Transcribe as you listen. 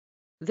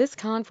This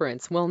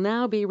conference will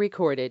now be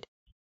recorded.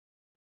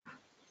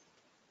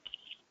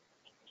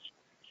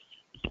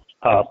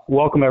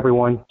 Welcome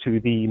everyone to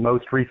the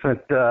most recent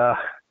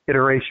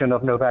iteration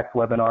of Novak's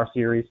webinar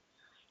series.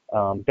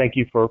 Thank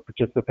you for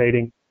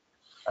participating.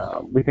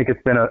 We think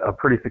it's been a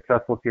pretty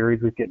successful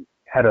series. We've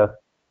had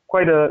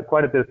quite a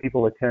bit of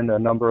people attend a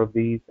number of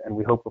these, and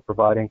we hope we're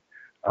providing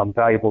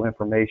valuable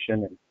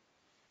information and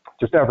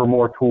just ever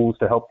more tools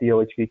to help the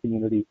OHV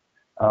community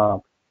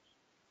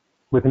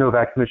with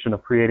Novak's mission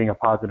of creating a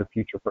positive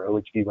future for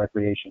OHV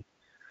recreation.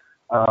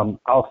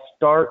 I'll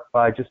start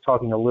by just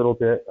talking a little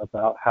bit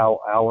about how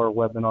our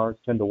webinars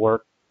tend to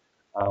work.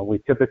 We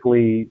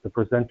typically, the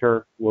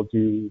presenter will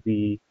do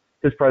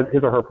his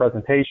or her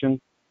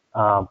presentation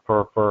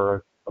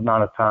for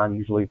amount of time,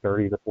 usually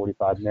 30 to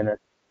 45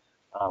 minutes.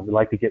 We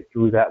like to get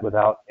through that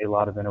without a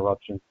lot of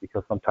interruptions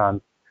because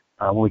sometimes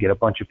when we get a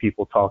bunch of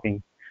people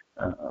talking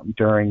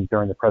during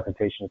the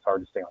presentation, it's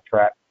hard to stay on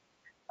track.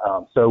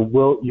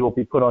 So you'll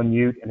be put on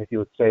mute, and if you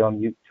would stay on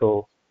mute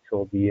till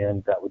the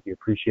end, that would be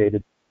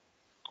appreciated.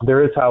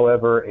 There is,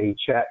 however, a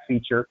chat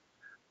feature.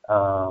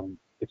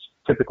 It's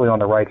typically on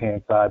the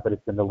right-hand side, but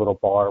it's in the little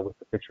bar with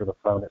the picture of the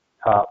phone at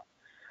the top.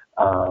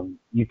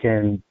 You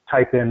can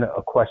type in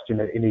a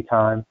question at any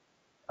time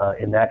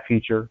in that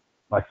feature.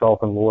 Myself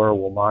and Laura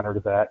will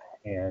monitor that,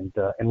 and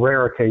in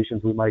rare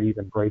occasions, we might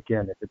even break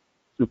in if it's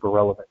super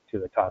relevant to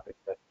the topic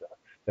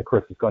that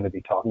Chris is going to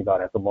be talking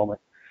about at the moment.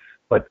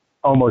 But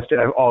almost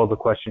all of the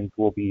questions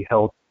will be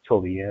held till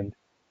the end,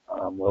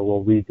 where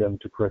we'll read them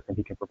to Chris and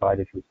he can provide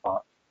his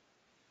response.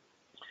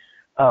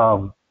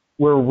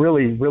 We're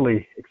really,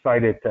 really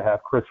excited to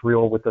have Chris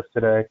Reel with us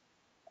today.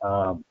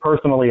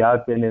 Personally,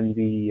 I've been in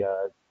the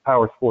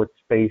power sports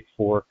space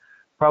for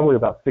probably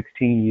about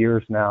 16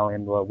 years now,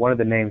 and one of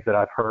the names that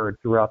I've heard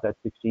throughout that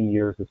 16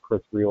 years is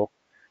Chris Reel.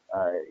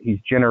 He's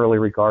generally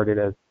regarded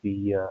as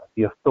the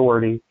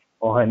authority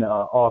on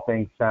all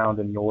things sound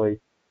and noise.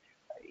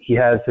 He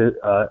has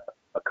a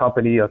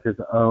company of his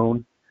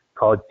own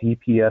called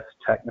DPS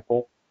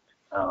Technical.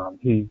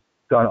 He's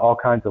done all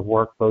kinds of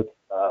work both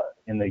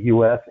in the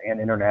U.S. and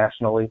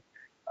internationally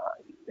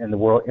in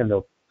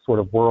the sort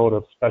of world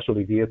of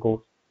specialty vehicles.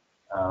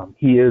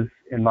 He is,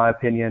 in my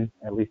opinion,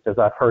 at least as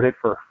I've heard it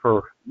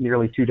for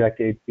nearly 2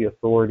 decades, the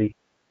authority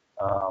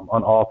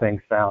on all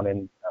things sound,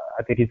 and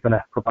I think he's going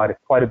to provide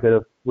quite a bit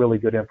of really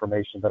good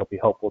information that'll be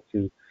helpful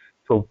to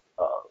a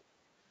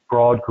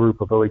broad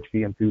group of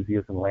OHV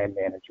enthusiasts and land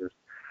managers.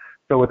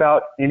 So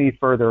without any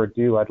further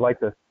ado, I'd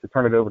like to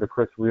turn it over to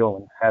Chris Reel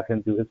and have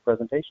him do his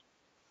presentation.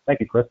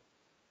 Thank you, Chris.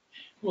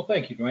 Well,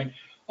 thank you, Dwayne.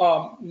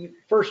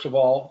 First of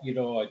all,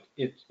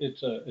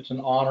 it's an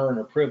honor and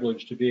a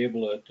privilege to be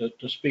able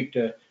to speak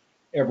to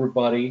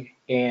everybody,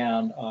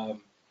 and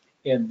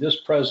this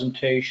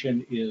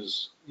presentation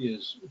is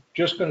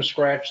just going to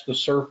scratch the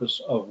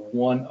surface of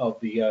one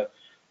of the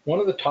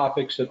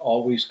topics that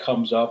always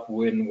comes up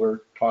when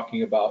we're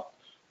talking about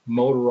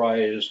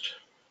motorized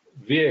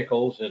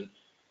vehicles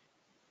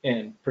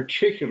and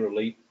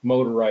particularly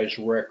motorized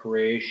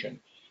recreation.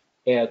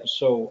 And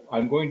so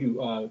I'm going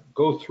to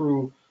go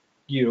through,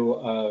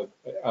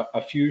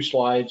 a few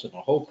slides, and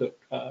I hope that,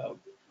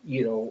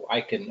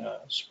 I can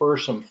spur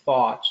some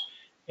thoughts.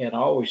 And I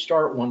always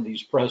start one of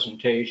these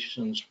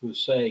presentations with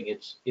saying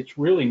it's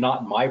really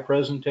not my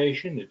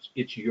presentation,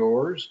 it's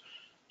yours.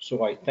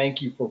 So I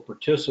thank you for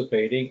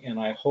participating, and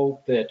I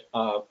hope that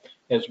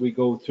as we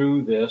go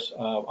through this,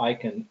 I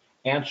can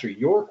answer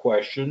your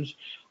questions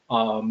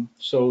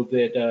so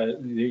that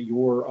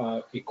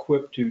you're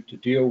equipped to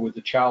deal with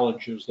the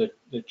challenges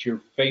that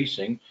you're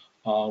facing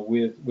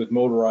with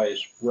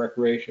motorized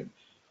recreation.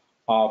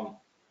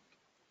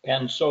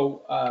 And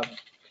so,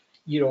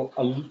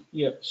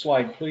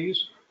 slide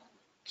please.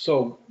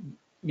 So,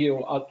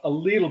 a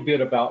little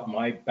bit about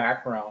my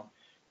background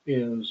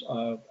is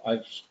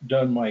I've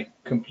done my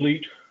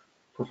complete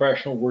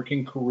professional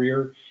working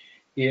career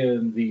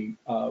in the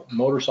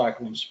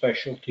motorcycle and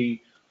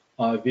specialty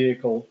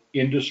vehicle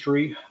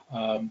industry.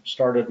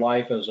 Started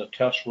life as a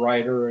test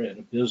rider and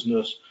a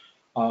business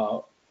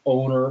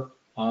owner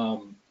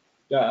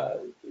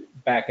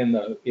back in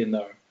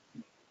the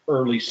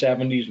early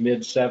 70s,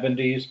 mid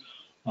 70s.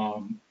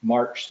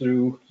 Marched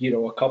through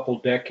a couple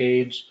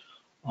decades.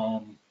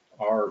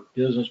 Our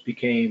business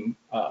became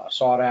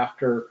sought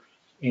after,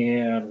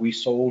 and we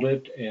sold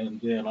it. And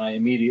then I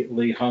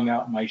immediately hung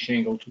out my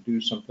shingle to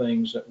do some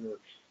things that were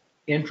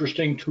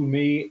interesting to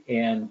me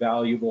and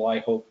valuable, I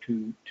hope,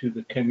 to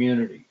the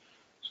community.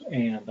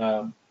 And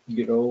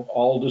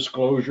all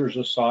disclosures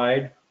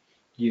aside,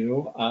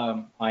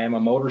 I am a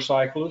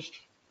motorcyclist.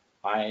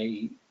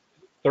 I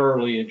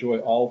thoroughly enjoy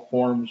all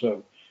forms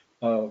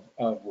of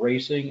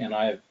racing, and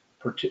I've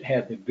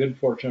had the good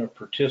fortune of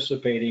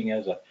participating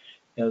as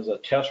a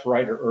test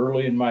rider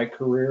early in my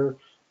career,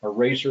 a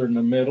racer in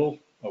the middle,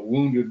 a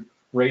wounded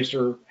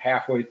racer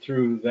halfway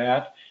through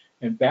that,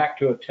 and back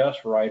to a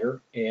test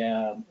rider,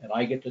 and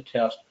I get to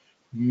test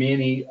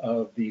many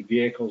of the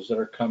vehicles that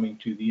are coming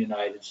to the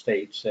United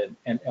States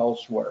and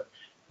elsewhere.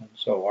 And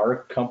so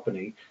our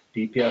company,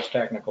 DPS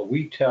Technical,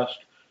 we test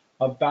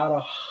about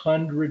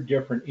 100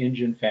 different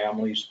engine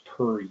families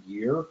per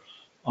year,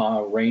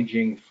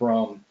 ranging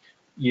from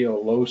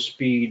low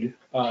speed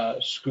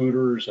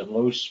scooters and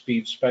low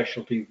speed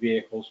specialty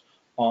vehicles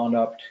on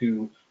up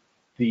to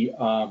the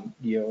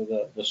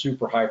the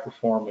super high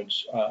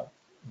performance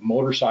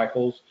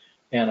motorcycles,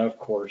 and of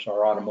course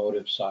our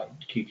automotive side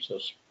keeps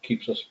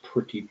us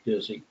pretty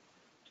busy.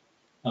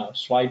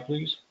 Slide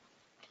please.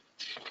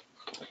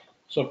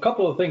 So a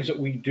couple of things that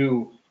we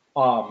do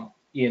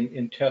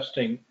in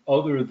testing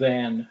other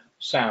than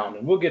sound,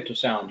 and we'll get to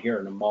sound here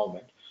in a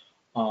moment,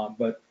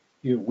 but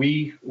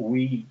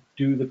we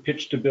do the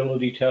pitch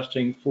stability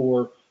testing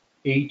for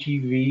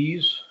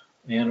ATVs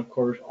and of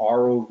course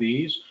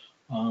ROVs.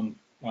 I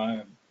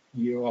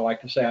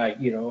like to say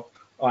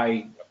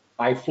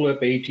I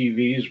flip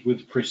ATVs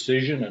with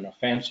precision and a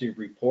fancy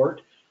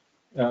report.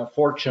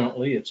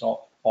 Fortunately, it's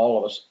all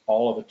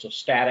of it's a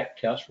static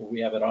test where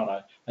we have it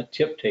on a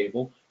tip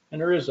table, and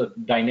there is a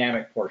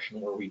dynamic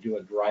portion where we do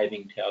a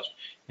driving test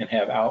and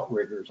have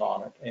outriggers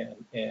on it,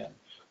 and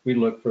we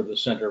look for the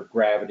center of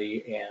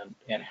gravity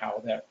and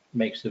how that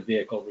makes the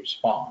vehicle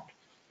respond.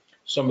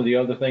 Some of the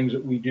other things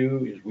that we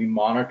do is we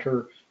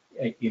monitor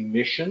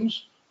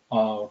emissions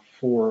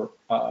for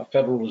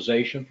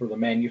federalization for the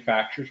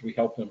manufacturers. We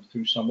help them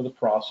through some of the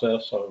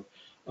process of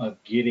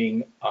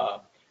getting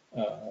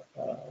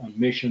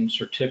emission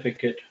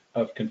certificate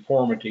of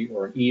conformity,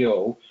 or an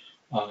EO,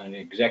 an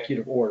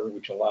executive order,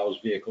 which allows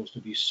vehicles to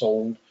be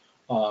sold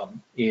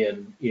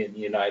in the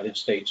United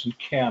States and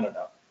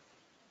Canada.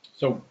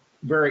 So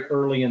very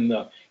early in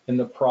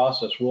the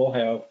process, we'll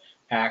have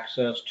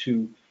access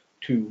to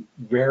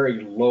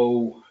very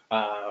low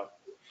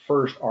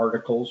first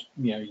articles.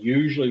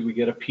 Usually we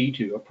get a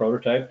P2, a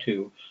prototype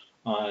 2,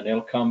 and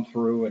it'll come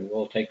through, and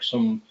we'll take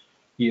some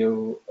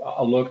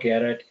a look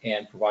at it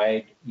and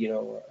provide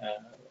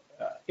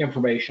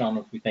information on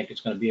if we think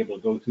it's going to be able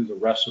to go through the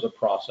rest of the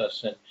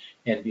process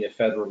and be a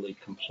federally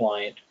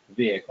compliant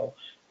vehicle.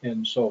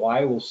 And so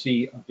I will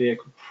see a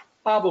vehicle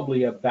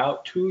probably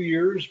about 2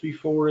 years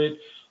before it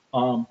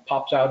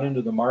pops out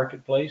into the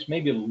marketplace,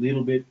 maybe a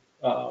little bit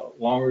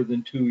longer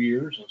than 2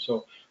 years. And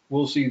so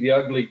we'll see the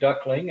ugly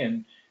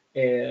duckling,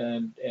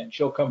 and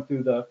she'll come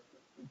through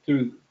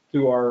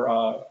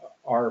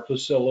our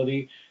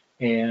facility,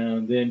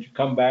 and then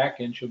come back,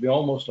 and she'll be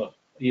almost a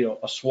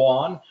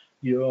swan.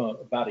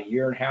 About a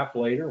year and a half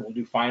later, we'll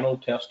do final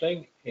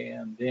testing,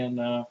 and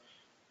then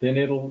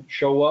it'll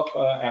show up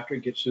after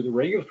it gets through the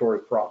regulatory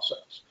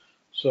process.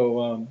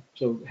 So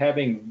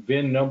having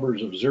VIN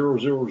numbers of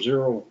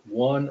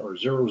 0001 or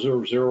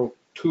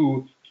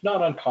 0002 is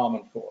not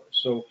uncommon for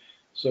us.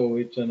 So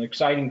it's an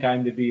exciting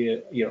time to be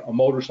a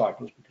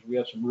motorcyclist, because we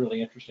have some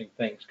really interesting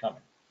things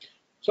coming.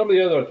 Some of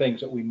the other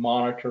things that we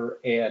monitor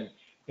and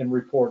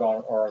report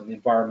on are on the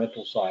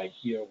environmental side.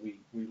 We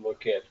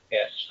look at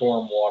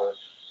stormwater,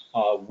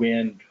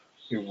 wind,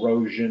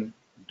 erosion,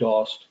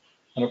 dust,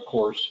 and of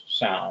course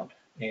sound.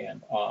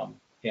 And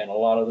a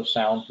lot of the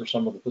sound for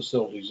some of the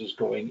facilities is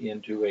going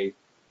into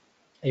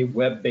a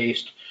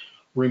web-based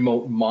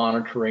remote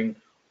monitoring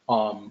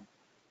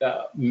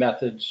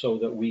method, so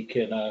that we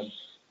can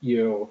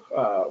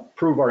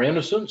prove our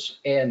innocence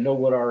and know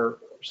what our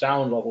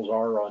sound levels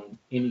are on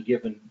any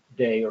given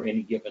day or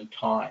any given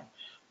time.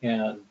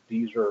 And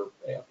these are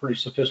pretty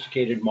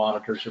sophisticated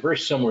monitors. They're very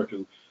similar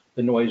to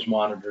the noise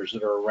monitors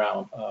that are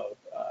around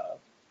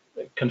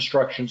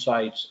construction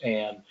sites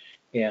and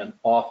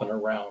often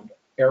around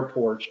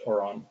airports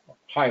or on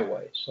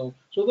highways. So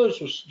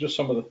those are just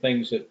some of the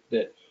things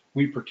that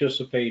we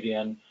participate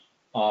in,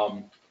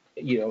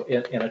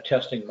 in a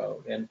testing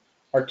mode. And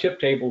our tip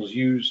table is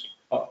used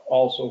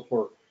also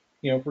for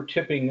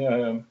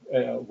tipping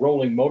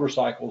rolling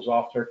motorcycles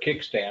off their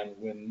kickstand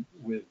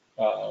with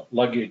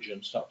luggage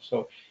and stuff.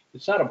 So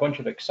it's not a bunch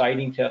of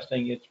exciting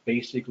testing. It's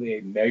basically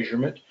a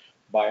measurement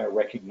by a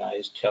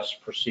recognized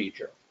test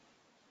procedure.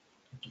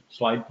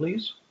 Slide,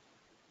 please.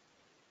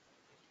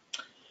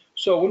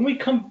 So when we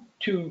come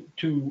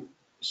to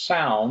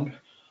sound,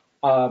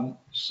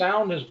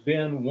 sound has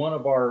been one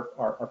of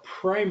our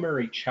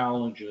primary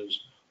challenges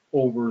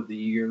over the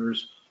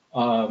years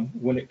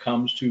when it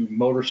comes to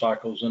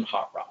motorcycles and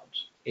hot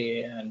rods.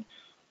 And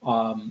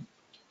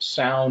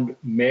sound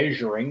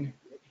measuring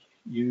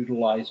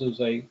utilizes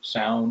a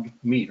sound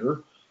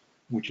meter,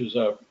 which is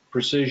a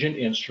precision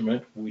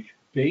instrument which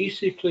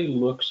basically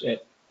looks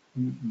at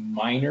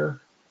minor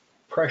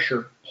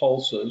pressure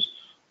pulses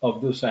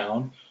of the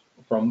sound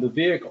from the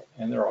vehicle.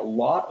 And there are a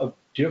lot of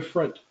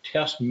different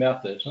test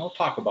methods, and I'll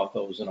talk about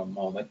those in a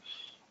moment,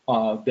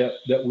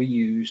 that we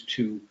use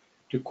to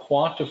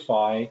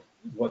quantify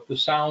what the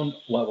sound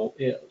level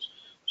is.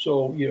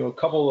 So, a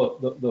couple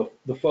of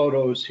the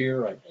photos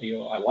here,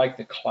 I like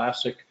the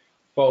classic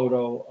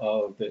photo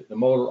of the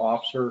motor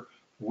officer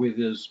with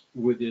his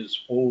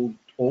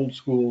old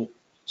school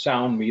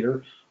sound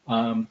meter,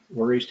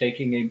 where he's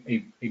taking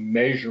a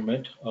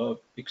measurement of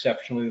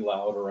exceptionally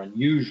loud or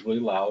unusually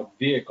loud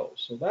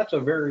vehicles. So that's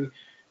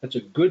a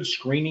good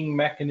screening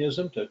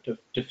mechanism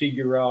to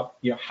figure out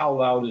how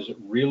loud is it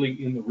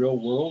really in the real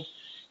world.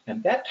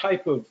 And that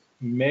type of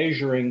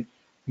measuring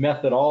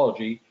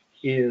methodology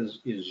is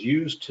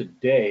used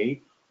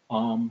today.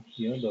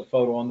 The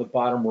photo on the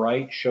bottom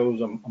right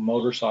shows a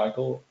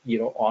motorcycle,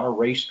 on a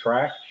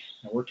racetrack,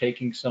 and we're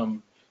taking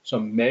some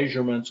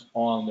measurements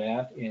on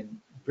that. And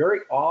very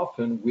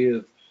often,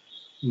 with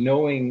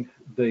knowing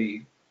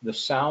the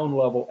sound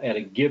level at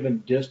a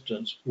given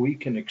distance, we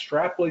can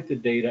extrapolate the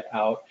data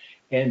out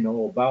and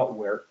know about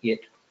where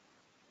it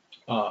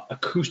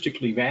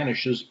acoustically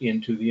vanishes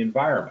into the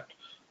environment.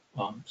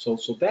 So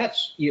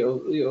that's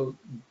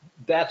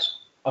that's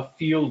a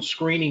field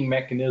screening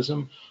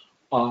mechanism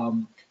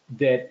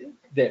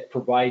that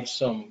provides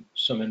some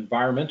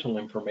environmental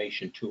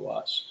information to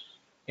us.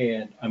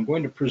 And I'm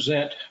going to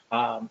present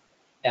at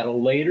a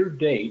later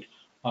date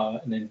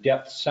an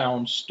in-depth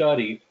sound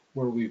study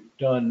where we've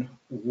done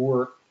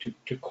work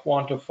to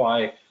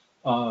quantify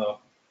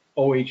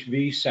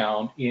OHV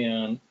sound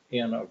in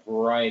a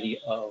variety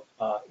of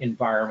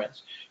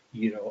environments,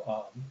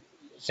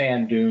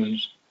 sand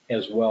dunes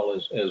as well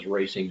as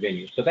racing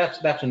venues. But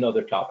that's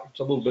another topic. It's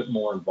a little bit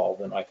more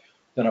involved than I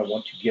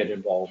want to get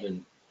involved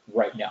in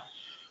right now.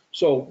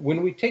 So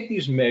when we take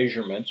these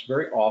measurements,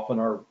 very often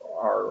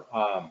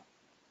our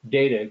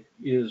data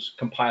is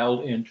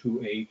compiled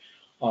into a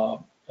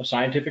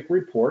scientific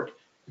report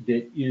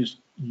that is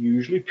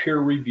usually peer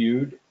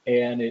reviewed,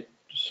 and it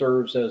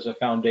serves as a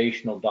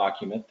foundational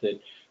document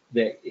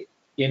that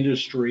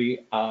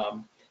industry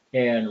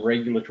and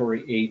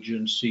regulatory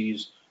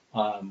agencies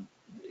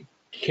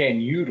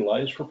can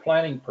utilize for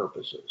planning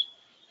purposes.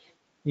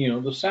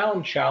 The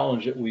sound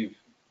challenge that we've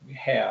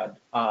had,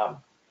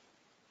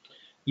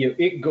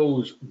 it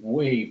goes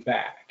way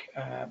back.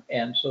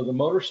 And so the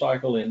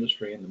motorcycle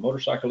industry and the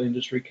Motorcycle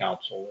Industry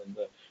Council and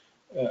the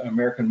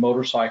American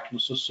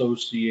Motorcyclists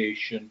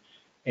Association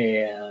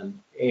and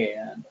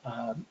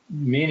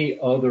many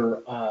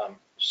other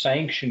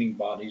sanctioning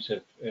bodies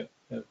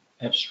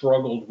have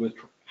struggled with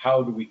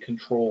how do we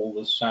control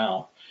the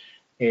sound.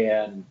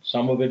 And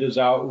some of it is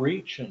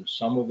outreach, and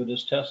some of it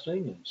is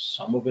testing, and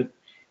some of it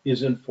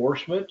is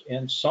enforcement,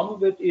 and some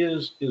of it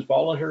is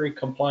voluntary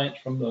compliance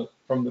from the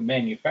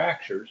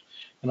manufacturers.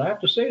 And I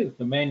have to say that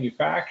the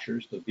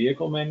manufacturers, the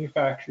vehicle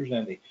manufacturers,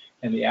 and the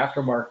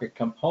aftermarket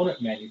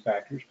component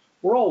manufacturers,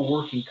 we're all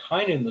working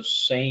kind of in the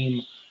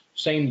same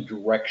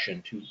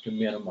direction to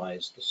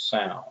minimize the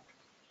sound.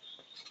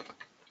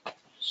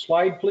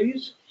 Slide,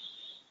 please.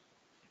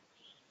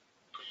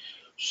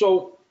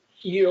 So,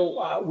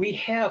 we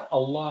have a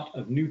lot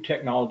of new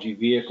technology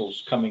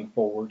vehicles coming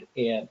forward,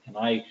 and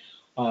I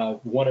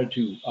wanted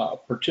to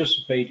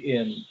participate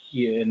in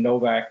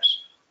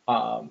Novac's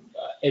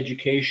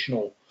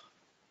educational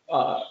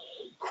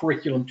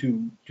curriculum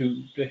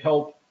to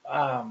help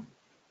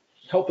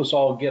us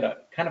all get a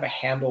kind of a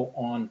handle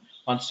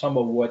on some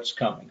of what's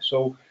coming.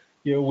 So,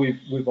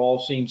 we've all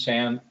seen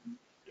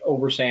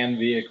over sand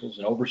vehicles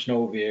and over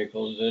snow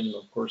vehicles, and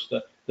of course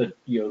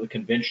the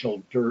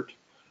conventional dirt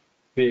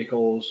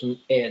vehicles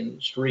and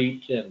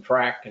street and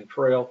track and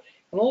trail.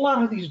 And a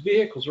lot of these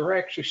vehicles are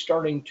actually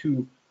starting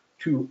to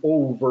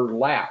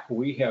overlap.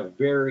 We have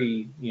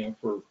very,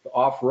 for the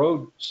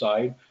off-road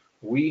side,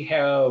 we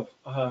have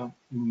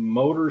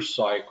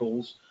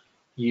motorcycles,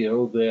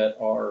 that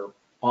are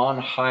on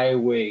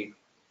highway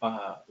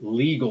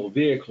legal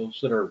vehicles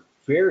that are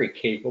very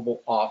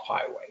capable off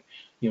highway.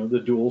 The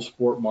dual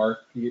sport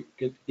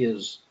market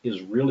is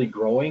really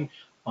growing.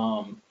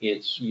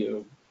 It's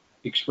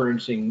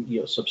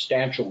experiencing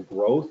substantial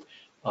growth.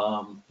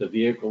 The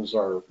vehicles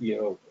are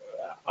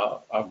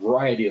a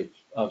variety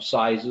of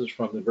sizes,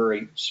 from the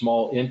very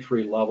small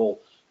entry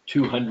level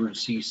 200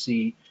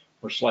 cc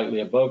or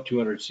slightly above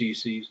 200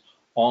 cc's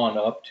on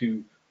up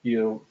to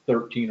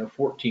 13 or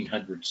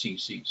 1400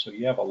 cc. So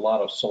you have a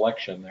lot of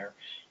selection there,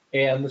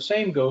 and the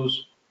same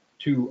goes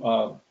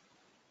to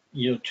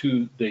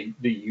to the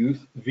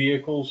youth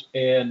vehicles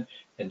and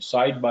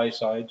side by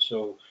side.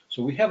 So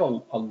we have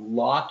a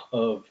lot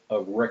of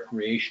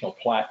recreational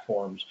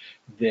platforms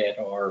that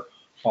are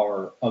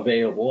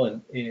available,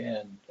 and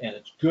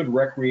it's good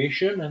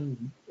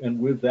recreation, and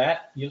with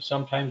that,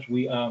 sometimes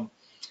we have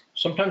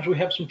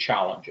some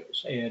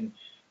challenges, and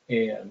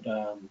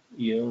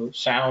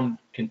sound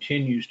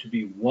continues to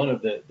be one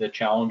of the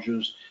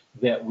challenges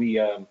that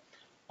we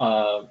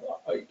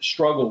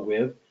struggle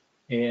with,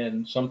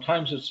 and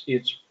sometimes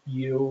it's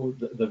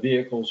the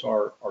vehicles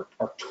are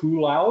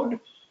too loud,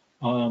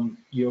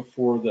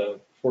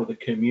 for the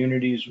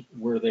communities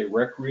where they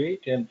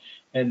recreate, and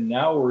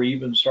now we're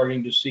even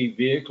starting to see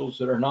vehicles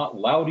that are not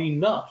loud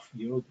enough,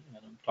 and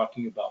I'm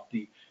talking about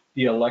the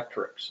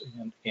electrics,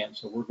 and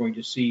so we're going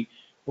to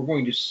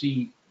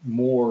see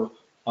more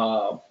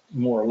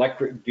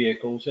electric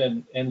vehicles,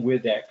 and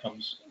with that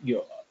comes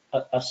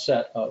a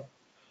set of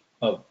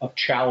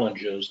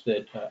challenges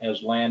that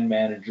as land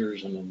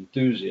managers and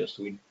enthusiasts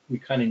we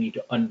kind of need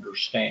to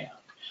understand.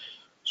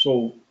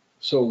 So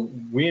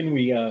when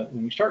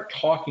we start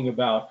talking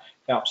about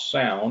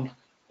sound,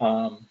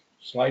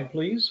 slide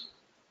please.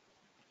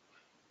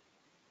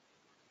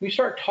 We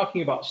start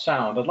talking about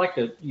sound, I'd like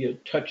to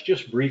touch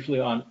just briefly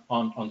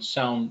on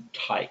sound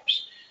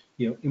types.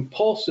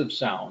 impulsive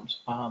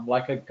sounds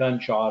like a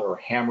gunshot or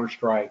a hammer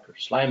strike or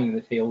slamming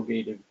the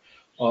tailgate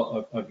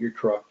of your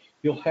truck.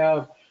 You'll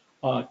have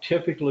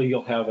typically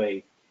you'll have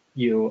a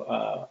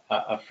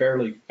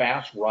fairly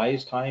fast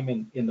rise time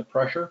in the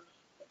pressure.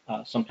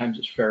 Sometimes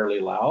it's fairly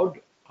loud,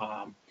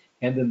 and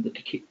then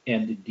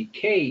the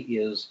decay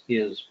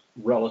is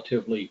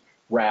relatively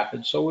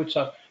rapid. So it's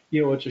a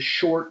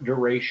short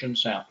duration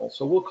sample.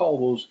 So we'll call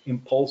those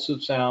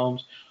impulsive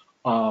sounds.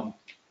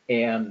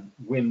 And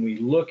when we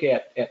look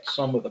at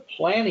some of the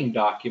planning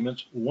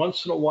documents,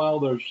 once in a while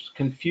there's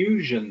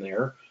confusion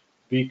there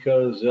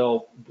because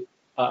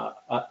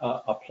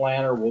a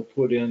planner will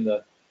put in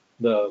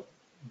the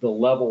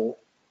level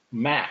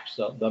max,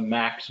 the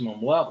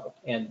maximum level,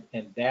 and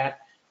that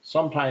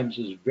sometimes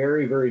is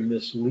very, very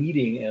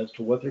misleading as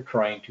to what they're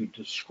trying to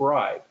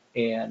describe.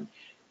 And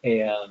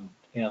I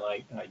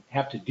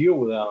have to deal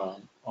with that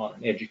on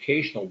an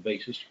educational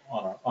basis,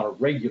 on a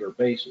regular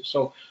basis.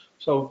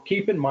 So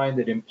keep in mind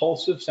that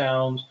impulsive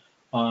sounds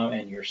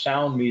and your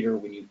sound meter,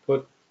 when you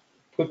put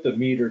the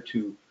meter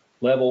to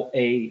level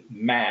A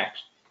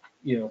max,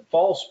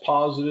 false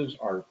positives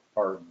are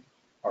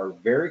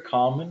very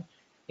common,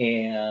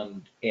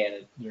 and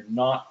they're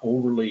not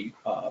overly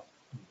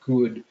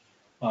good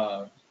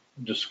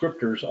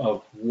descriptors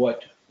of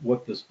what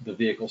the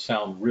vehicle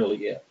sound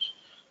really is.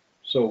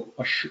 So,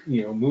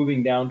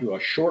 moving down to a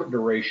short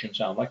duration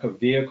sound, like a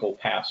vehicle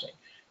passing,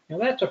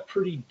 that's a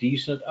pretty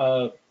decent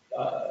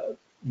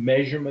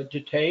measurement to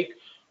take.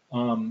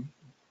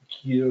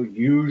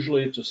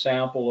 Usually it's a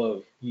sample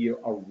of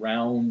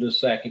around a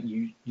second.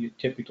 You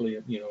typically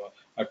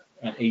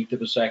an eighth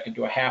of a second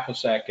to a half a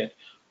second,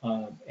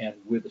 and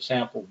with a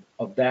sample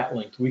of that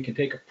length, we can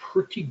take a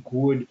pretty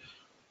good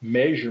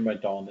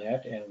measurement on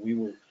that, and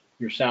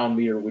your sound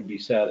meter would be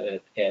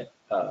set at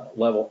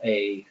level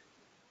A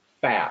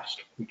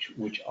fast,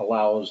 which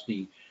allows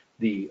the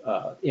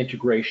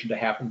integration to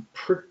happen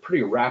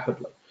pretty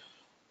rapidly.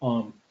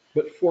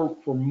 But for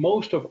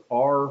most of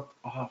our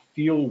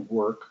field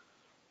work,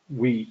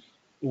 we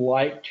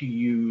like to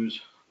use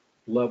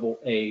level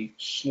A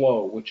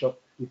slow, which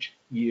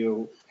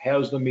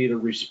has the meter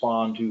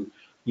respond to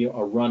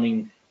a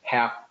running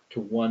half to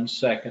 1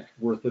 second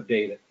worth of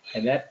data,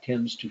 and that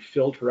tends to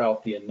filter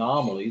out the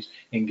anomalies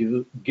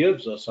and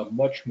gives us a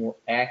much more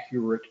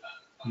accurate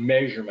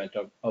measurement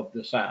of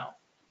the sound.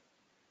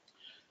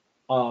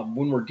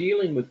 When we're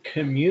dealing with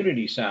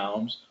community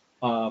sounds,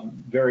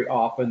 very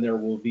often there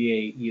will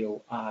be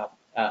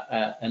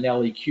an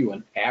LEQ,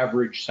 an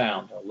average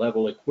sound, a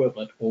level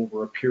equivalent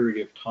over a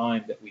period of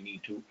time that we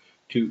need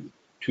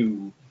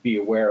to be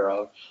aware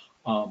of.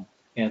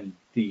 And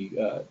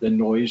the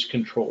noise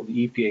control,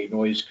 the EPA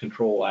Noise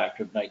Control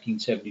Act of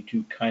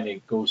 1972 kind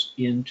of goes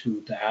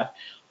into that,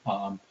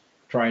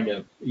 trying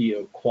to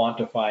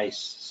quantify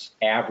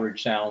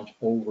average sounds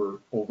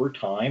over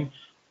time.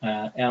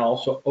 And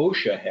also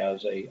OSHA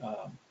has a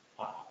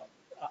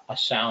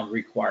sound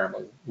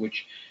requirement,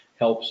 which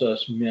helps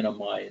us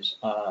minimize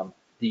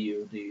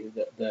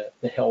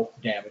the health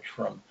damage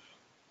from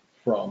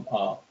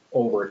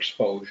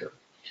overexposure.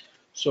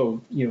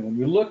 So when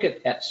we look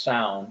at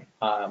sound,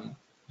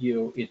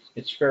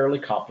 it's fairly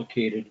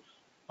complicated,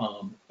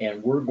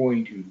 and we're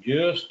going to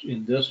just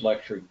in this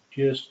lecture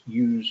just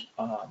use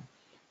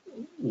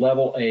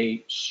level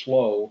A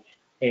slow,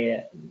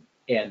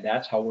 and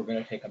that's how we're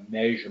going to take a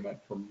measurement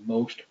for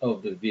most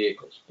of the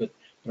vehicles. But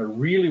I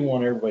really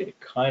want everybody to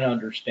kind of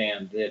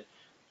understand that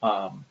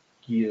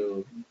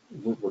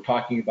we're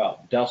talking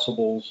about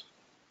decibels,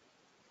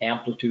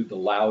 amplitude, the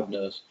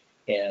loudness,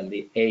 and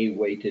the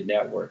A-weighted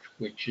network,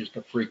 which is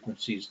the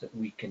frequencies that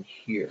we can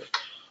hear.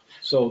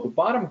 So the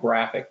bottom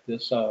graphic,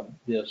 this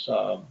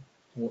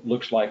what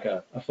looks like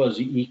a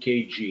fuzzy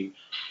EKG,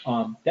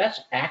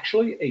 that's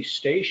actually a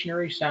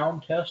stationary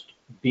sound test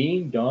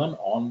being done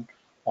on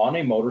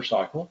a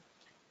motorcycle.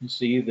 You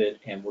see that,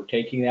 and we're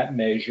taking that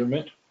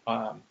measurement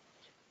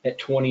at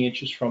 20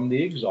 inches from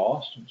the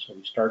exhaust. And so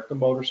we start the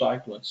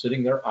motorcycle and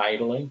sitting there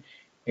idling,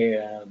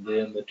 and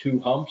then the two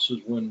humps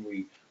is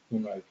when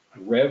I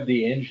rev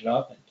the engine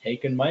up and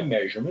taken my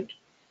measurement.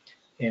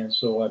 And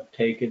so I've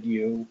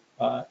taken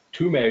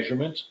two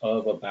measurements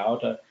of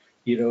about a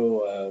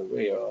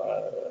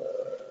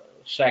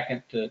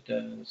second to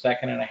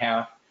second and a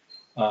half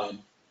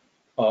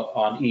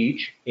on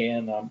each,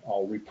 and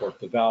I'll report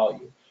the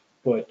value.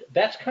 But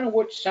that's kind of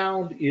what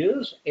sound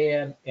is,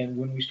 and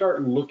when we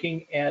start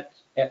looking at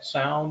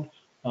sound,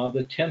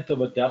 the tenth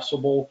of a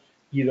decibel,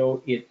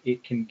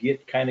 it can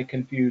get kind of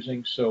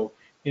confusing. So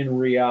in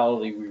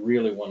reality, we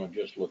really want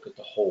to just look at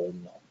the whole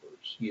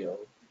numbers.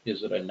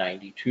 Is it a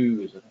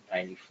 92? Is it a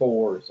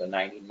 94? Is it a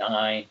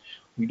 99?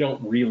 We don't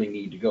really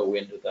need to go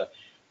into the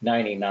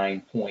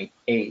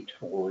 99.8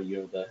 or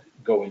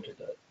go into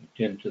the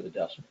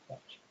decimal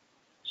points.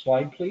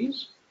 Slide,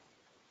 please.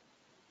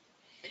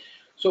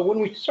 So when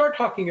we start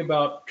talking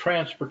about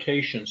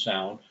transportation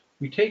sound,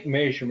 we take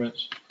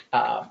measurements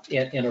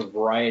in a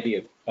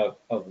variety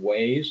of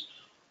ways.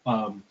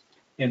 And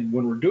And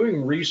when we're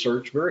doing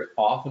research, very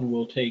often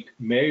we'll take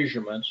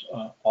measurements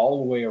all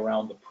the way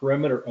around the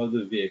perimeter of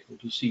the vehicle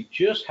to see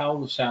just how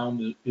the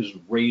sound is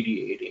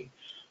radiating,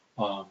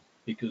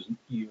 because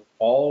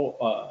all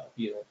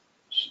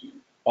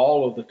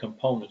of the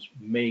components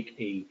make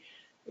a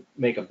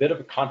bit of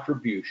a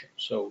contribution.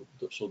 So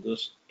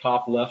this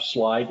top left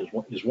slide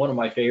is one of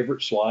my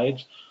favorite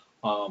slides.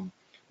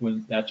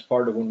 When that's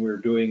part of when we were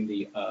doing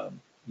the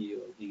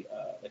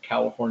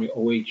California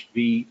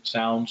OHV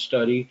sound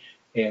study,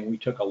 and we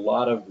took a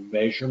lot of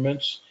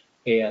measurements,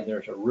 and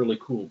there's a really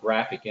cool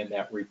graphic in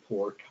that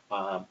report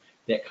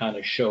that kind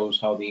of shows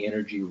how the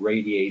energy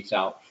radiates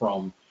out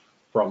from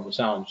the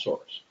sound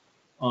source.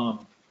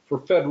 For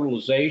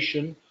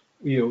federalization,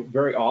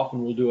 very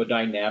often we'll do a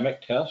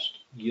dynamic test.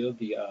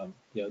 The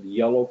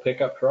yellow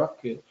pickup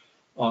truck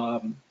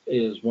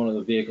is one of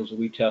the vehicles that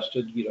we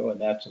tested,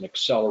 and that's an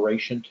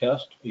acceleration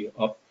test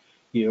up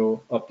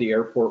the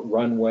airport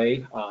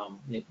runway.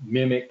 It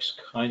mimics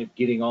kind of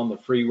getting on the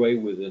freeway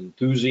with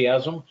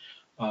enthusiasm.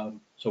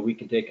 So we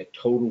can take a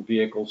total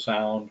vehicle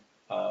sound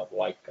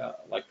like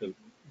the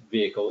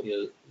vehicle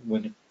is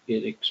when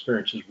it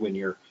experiences when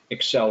you're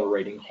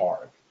accelerating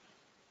hard.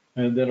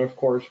 And then of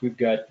course we've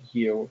got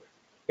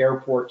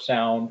airport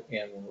sound,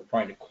 and when we're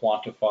trying to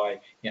quantify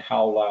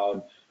how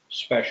loud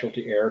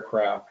specialty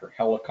aircraft or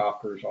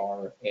helicopters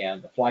are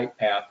and the flight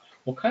path,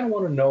 we'll kind of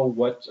want to know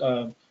what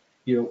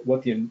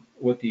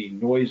the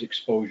noise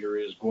exposure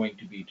is going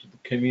to be to the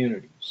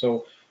community.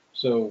 So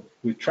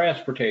with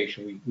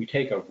transportation, we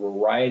take a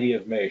variety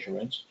of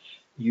measurements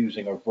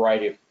using a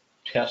variety of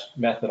test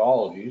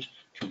methodologies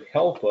to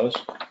help us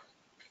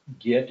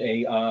get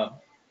a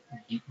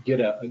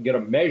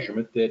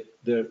measurement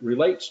that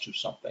relates to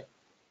something.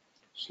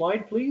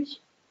 Slide, please.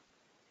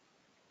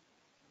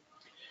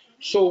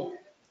 So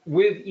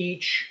with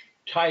each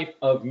type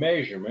of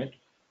measurement,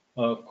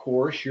 of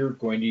course, you're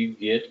going to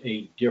get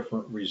a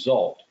different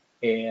result,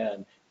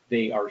 and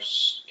they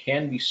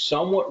can be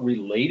somewhat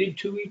related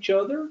to each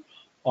other,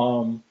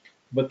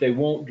 but they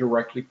won't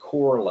directly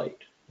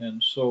correlate.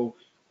 And so,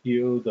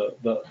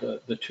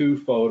 the two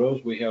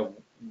photos, we have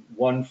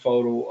one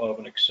photo of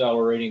an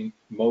accelerating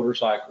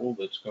motorcycle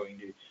that's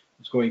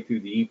going through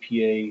the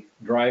EPA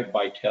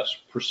drive-by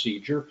test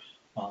procedure,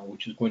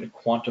 which is going to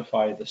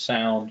quantify the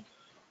sound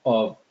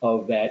of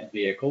that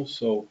vehicle.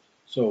 So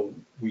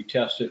we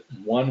test it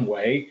one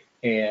way,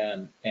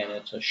 and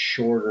it's a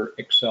shorter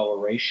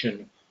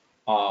acceleration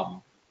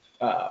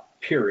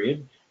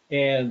period,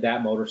 and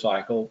that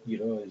motorcycle,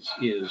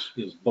 is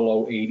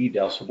below 80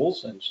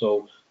 decibels, and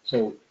so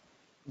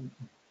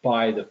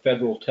by the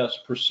federal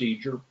test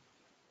procedure,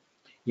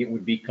 it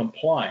would be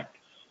compliant.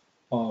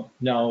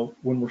 Now,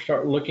 when we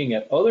start looking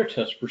at other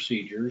test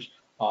procedures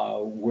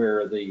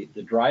where the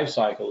drive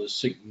cycle is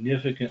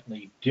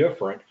significantly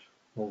different,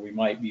 where we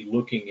might be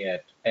looking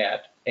at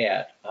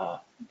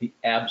the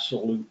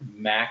absolute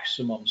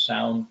maximum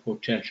sound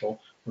potential,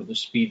 where the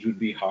speeds would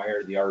be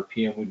higher, the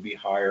RPM would be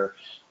higher.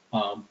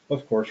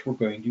 Of course, we're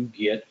going to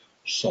get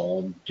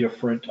some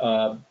different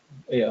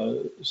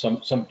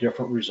some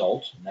different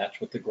results, and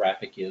that's what the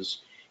graphic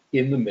is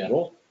in the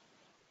middle.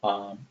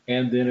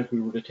 And then if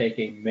we were to take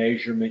a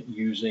measurement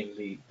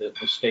using the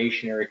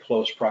stationary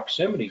close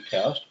proximity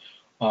test,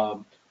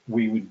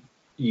 we would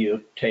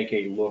take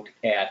a look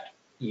at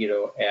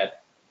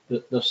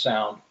the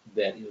sound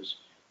that is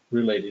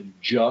related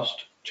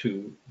just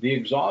to the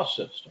exhaust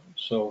system.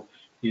 So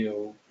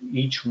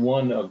each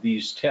one of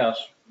these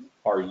tests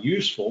are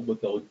useful,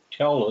 but they'll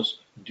tell us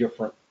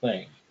different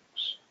things.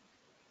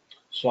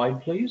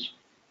 Slide, please.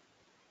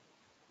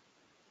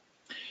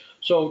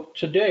 So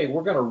today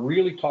we're going to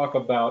really talk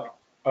about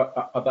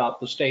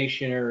the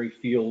stationary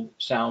field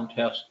sound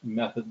test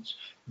methods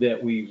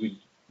that we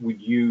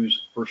would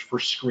use for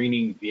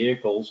screening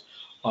vehicles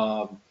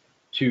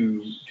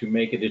to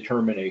make a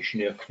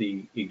determination if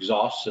the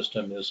exhaust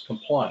system is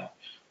compliant.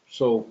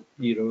 So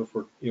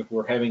if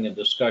we're having a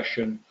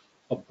discussion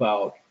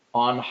about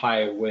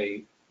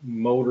on-highway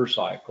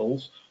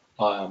motorcycles,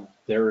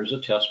 there is a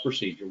test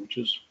procedure which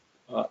is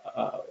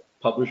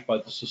published by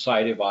the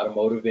Society of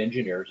Automotive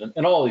Engineers,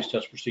 and all these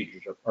test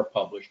procedures are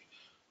published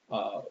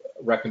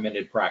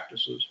recommended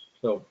practices.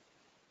 So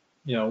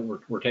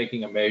we're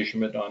taking a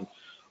measurement on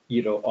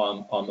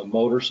the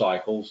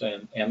motorcycles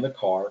and the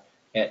car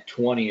at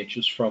 20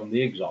 inches from the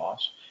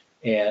exhaust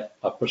at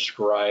a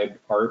prescribed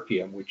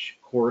RPM, which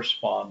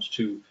corresponds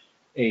to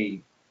a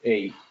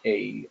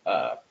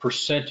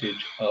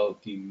percentage of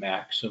the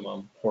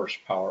maximum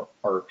horsepower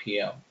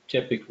RPM.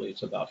 Typically,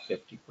 it's about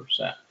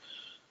 50%.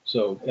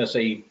 So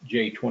SAE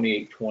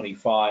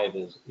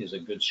J2825 is a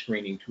good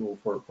screening tool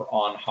for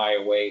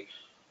on-highway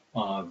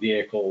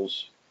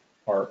vehicles.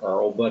 Our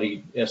old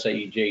buddy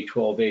SAE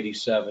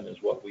J1287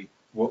 is what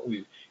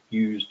we've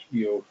used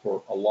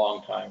for a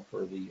long time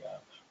for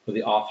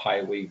the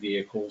off-highway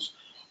vehicles.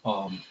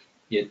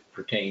 It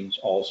pertains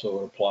also,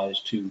 applies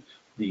to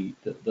the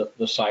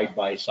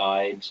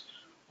side-by-sides.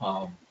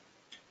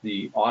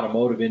 The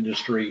automotive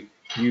industry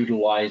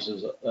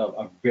utilizes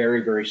a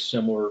very, very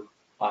similar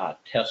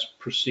test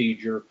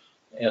procedure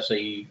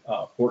SAE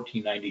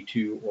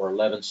 1492 or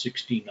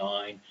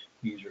 1169.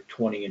 These are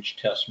 20-inch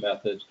test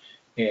methods,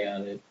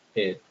 and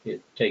it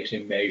takes a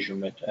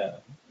measurement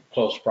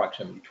close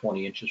proximity,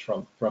 20 inches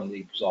from the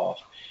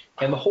exhaust.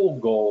 And the whole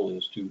goal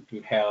is to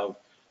have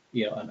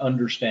an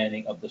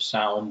understanding of the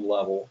sound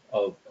level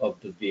of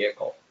the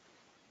vehicle.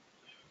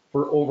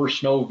 For over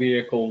snow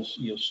vehicles,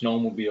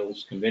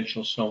 snowmobiles,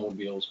 conventional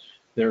snowmobiles,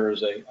 there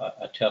is a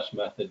test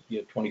method,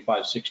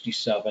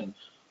 2567,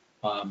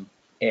 and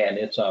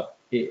it's a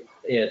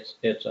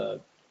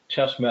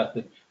test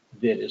method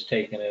that is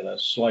taken at a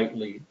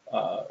slightly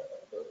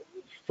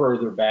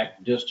further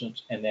back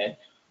distance, and that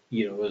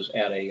is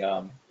at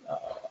a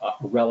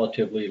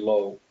relatively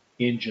low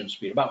engine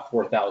speed, about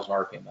 4,000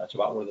 RPM. That's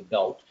about where the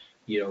belt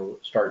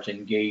starts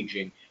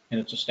engaging, and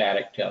it's a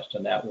static test,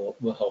 and that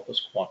will help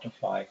us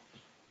quantify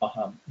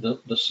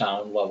the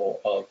sound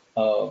level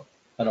of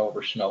an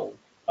over snow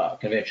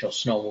conventional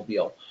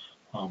snowmobile.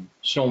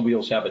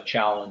 Snowmobiles have a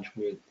challenge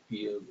with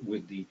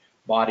the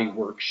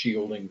bodywork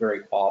shielding.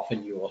 Very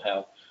often you will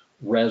have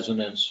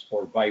resonance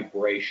or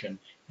vibration,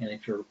 and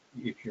if you're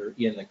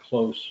in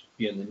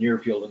the near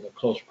field, in the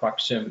close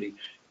proximity,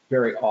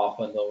 very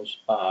often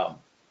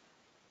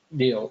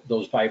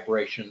those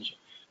vibrations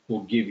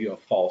will give you a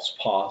false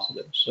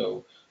positive.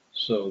 So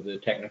the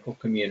technical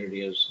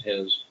community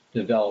has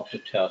developed a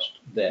test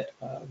that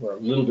we're a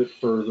little bit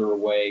further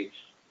away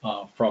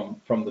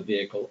from the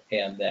vehicle,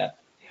 and that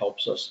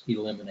helps us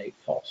eliminate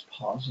false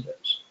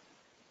positives.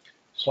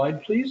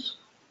 Slide, please.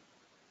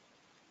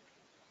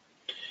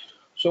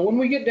 So when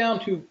we get down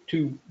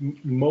to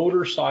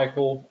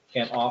motorcycle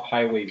and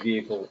off-highway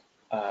vehicle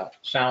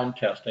sound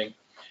testing,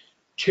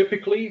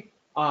 typically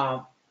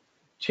the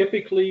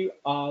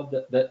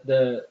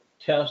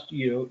test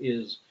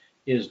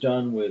is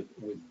done with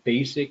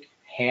basic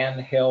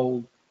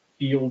handheld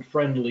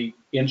field-friendly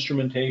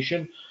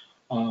instrumentation.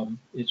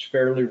 It's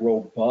fairly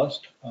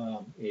robust.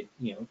 It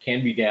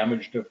can be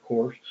damaged, of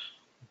course,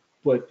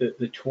 but the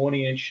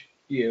 20-inch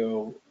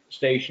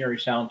stationary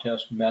sound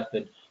test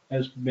method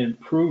has been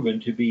proven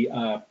to be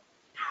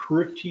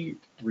pretty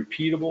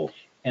repeatable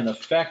and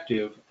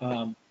effective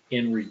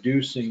in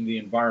reducing the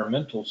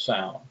environmental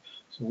sound.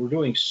 So we're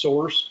doing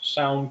source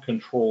sound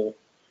control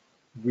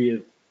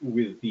with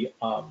the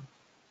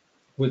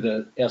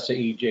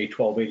SAE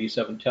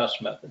J1287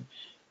 test method,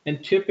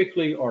 and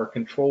typically our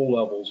control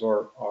levels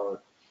are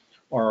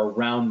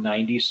around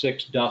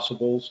 96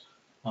 decibels.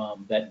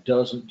 That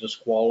doesn't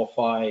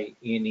disqualify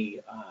any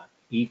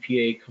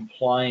EPA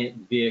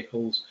compliant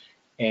vehicles,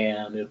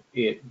 and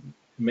it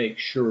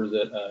makes sure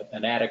that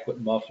an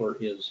adequate muffler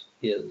is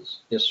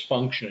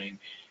functioning.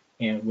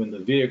 And when the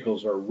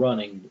vehicles are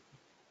running,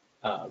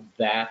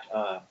 that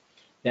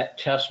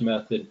test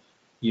method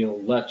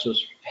lets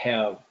us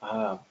have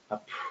a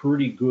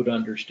pretty good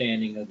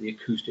understanding of the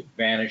acoustic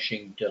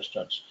vanishing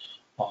distance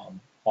on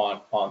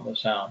the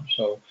sound.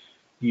 So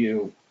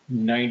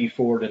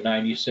 94 to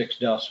 96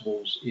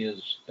 decibels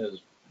has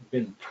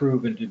been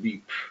proven to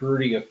be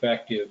pretty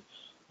effective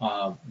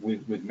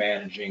with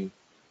managing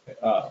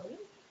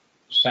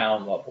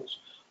sound levels.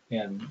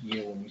 And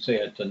when we say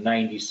it's a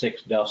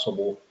 96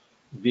 decibel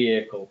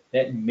vehicle,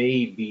 that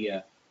may be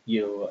a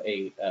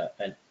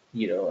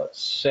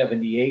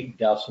 78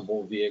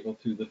 decibel vehicle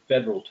through the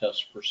federal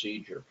test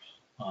procedure,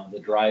 the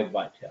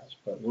drive-by test.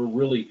 But we're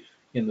really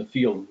in the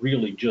field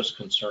really just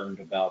concerned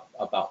about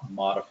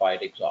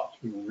modified exhaust.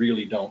 We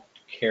really don't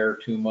care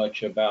too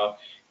much about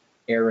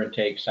air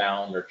intake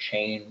sound or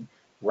chain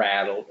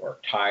rattle or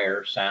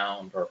tire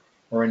sound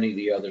or any of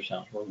the other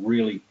sounds. We're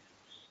really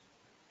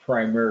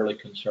primarily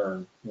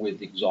concerned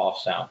with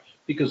exhaust sound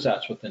because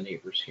that's what the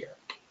neighbors hear.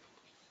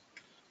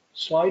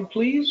 Slide,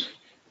 please.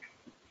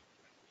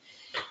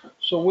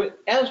 So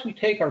as we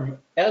take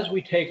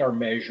our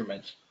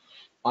measurements,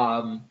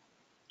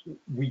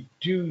 we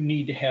do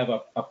need to have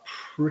a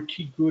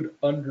pretty good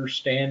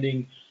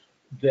understanding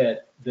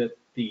that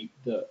the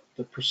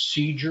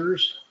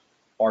procedures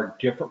are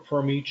different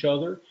from each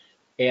other,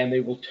 and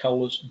they will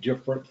tell us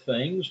different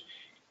things,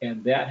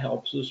 and that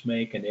helps us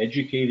make an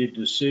educated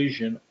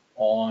decision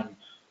on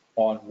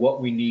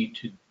what we need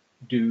to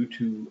do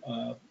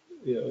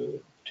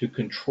to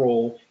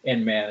control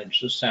and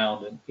manage the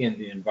sound in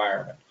the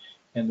environment.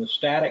 And the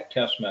static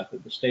test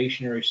method, the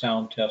stationary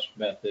sound test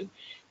method,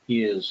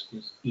 is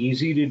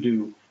easy to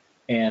do,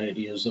 and it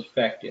is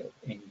effective.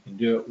 And you can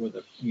do it with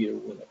a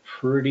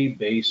pretty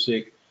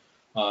basic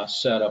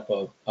setup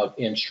of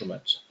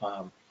instruments,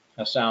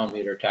 a sound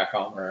meter,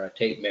 tachometer, a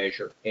tape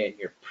measure, and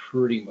you're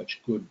pretty much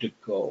good to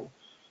go.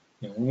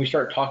 When we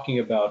start talking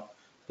about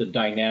the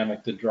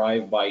dynamic, the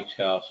drive-by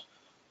test,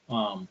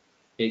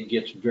 it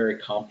gets very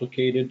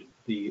complicated.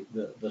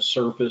 The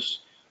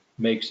surface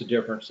makes a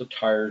difference, the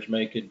tires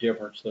make a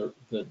difference,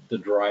 the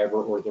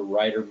driver or the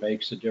rider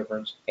makes a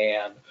difference,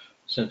 and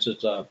since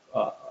it's a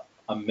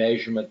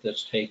measurement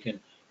that's taken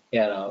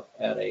at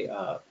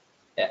a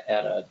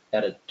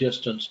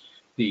distance,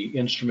 the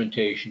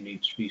instrumentation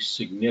needs to be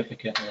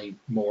significantly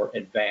more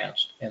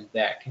advanced, and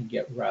that can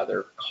get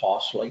rather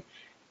costly.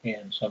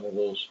 And some of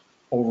those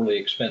overly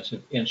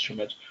expensive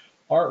instruments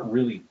aren't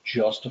really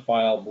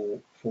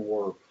justifiable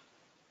for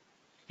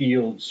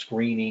field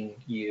screening,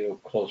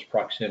 close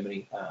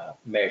proximity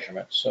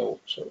measurements. So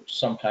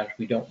sometimes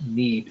we don't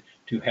need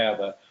to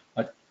have a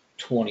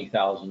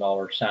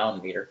 $20,000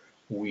 sound meter.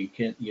 We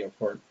can,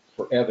 for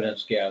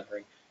evidence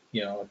gathering,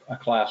 a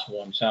class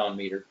 1 sound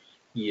meter,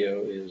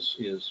 is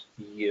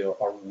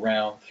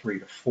around $3,000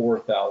 to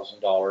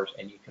 $4,000,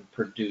 and you can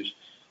produce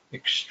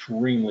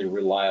extremely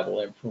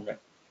reliable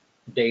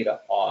data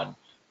on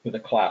with a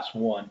class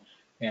 1,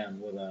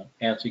 and with an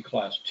ANSI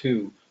class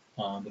 2.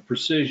 The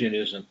precision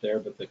isn't there,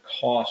 but the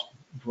cost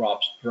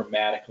drops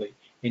dramatically,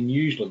 and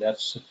usually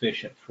that's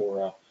sufficient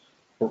for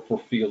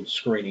field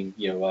screening,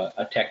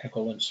 a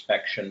technical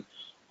inspection,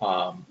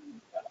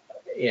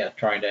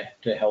 trying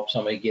to help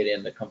somebody get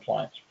into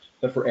compliance.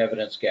 But for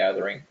evidence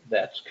gathering,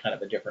 that's kind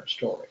of a different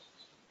story.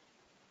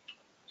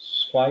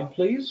 Slide,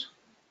 please.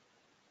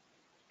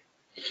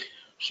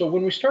 So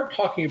when we start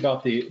talking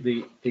about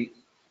the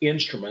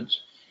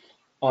instruments,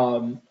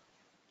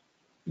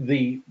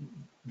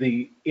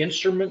 the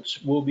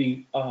instruments will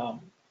be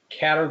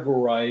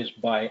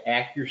categorized by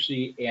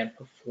accuracy and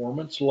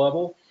performance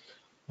level.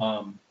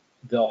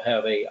 They'll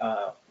have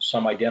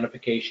some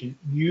identification.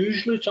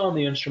 Usually it's on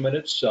the instrument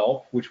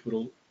itself, which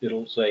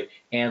it'll say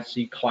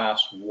ANSI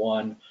class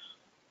 1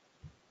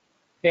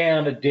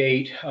 and a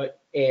date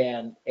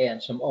and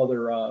some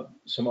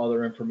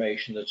other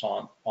information that's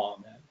on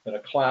that. But a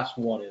class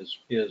 1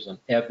 is an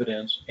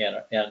evidence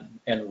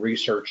and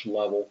research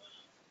level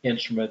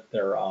instrument.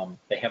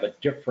 They have a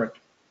different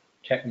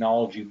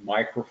technology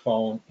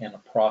microphone and a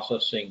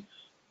processing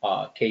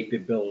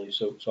capability.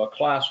 So a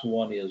class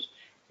 1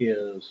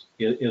 is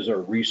a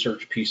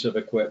research piece of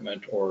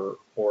equipment or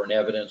an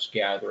evidence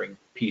gathering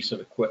piece of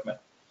equipment.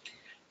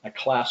 A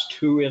class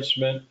 2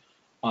 instrument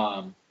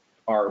are,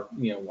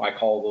 I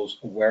call those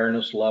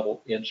awareness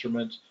level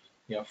instruments.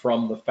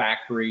 From the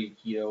factory,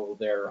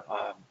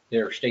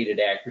 their stated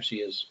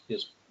accuracy is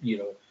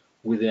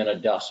within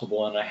 1.5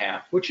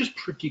 decibels, which is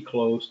pretty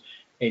close,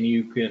 and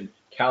you can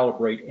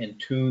calibrate and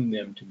tune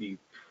them to be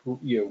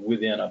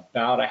within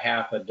about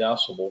 0.5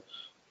 decibel,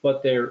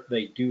 but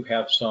they do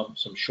have some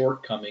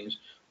shortcomings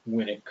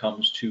when it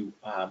comes to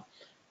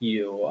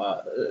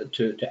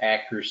to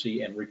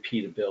accuracy and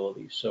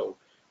repeatability. So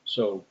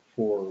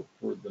for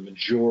the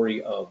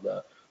majority of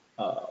the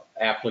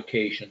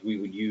applications, we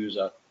would use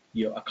a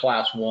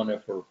class 1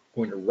 if we're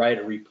going to write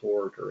a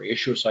report or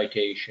issue a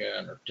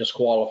citation or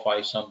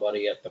disqualify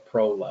somebody at the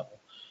pro level,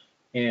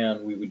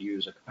 and we would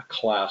use a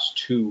class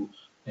 2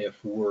 if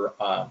we're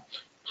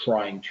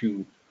trying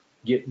to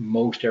get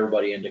most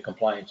everybody into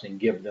compliance and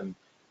give them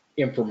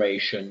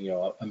information,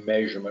 a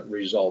measurement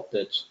result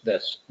that's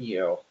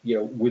within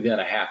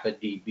 0.5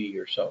 dB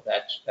or so.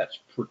 That's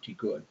pretty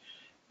good.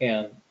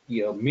 And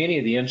many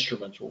of the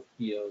instruments will,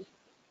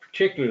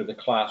 particularly the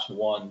class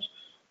 1s,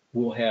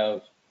 will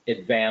have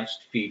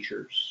advanced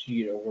features,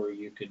 where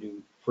you can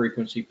do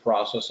frequency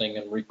processing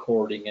and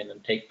recording and then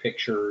take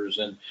pictures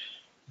and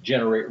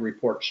generate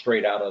reports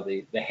straight out of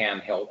the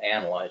handheld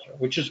analyzer,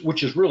 which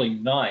is really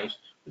nice.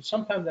 But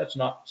sometimes that's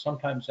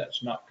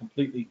not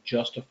completely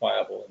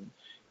justifiable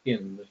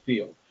in the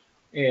field.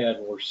 And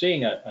we're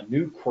seeing a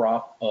new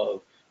crop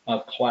of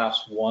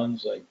class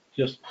 1s. I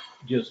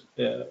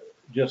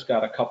just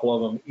got a couple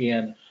of them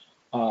in,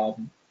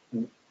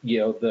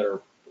 that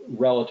are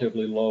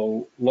relatively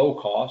low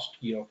cost,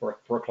 for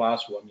a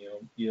class 1,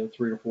 $3,000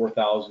 to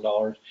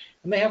 $4,000,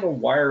 and they have a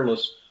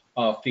wireless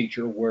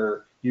feature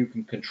where you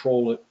can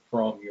control it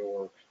from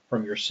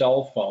your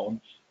cell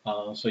phone,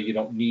 so you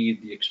don't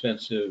need the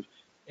expensive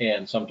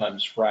and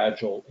sometimes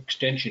fragile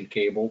extension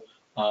cable,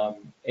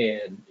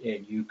 and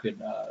you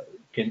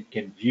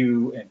can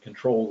view and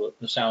control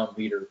the sound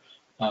meter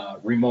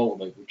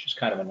remotely, which is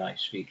kind of a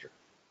nice feature.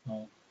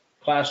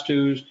 Class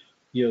 2s,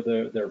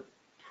 they're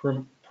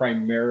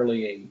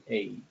primarily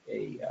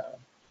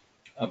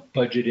a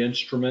budget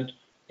instrument,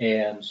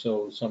 and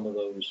so some of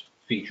those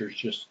features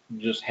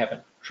just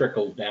haven't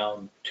trickled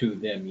down to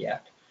them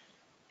yet.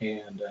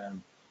 And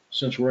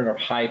since we're in a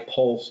high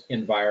pulse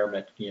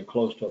environment,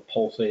 close to a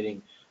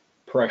pulsating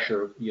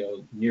pressure,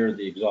 near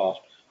the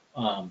exhaust,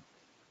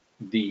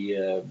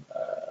 the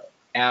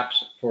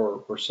apps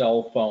for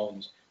cell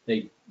phones,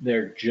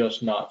 they're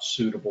just not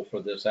suitable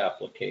for this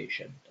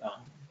application.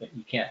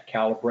 You can't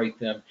calibrate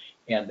them,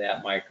 and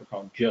that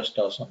microphone just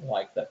doesn't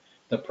like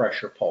the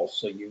pressure pulse.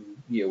 So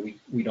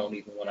we don't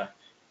even want to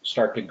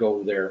start to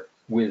go there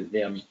with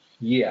them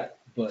yet.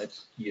 But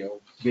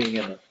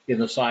being in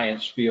the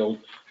science field,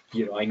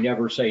 I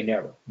never say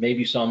never.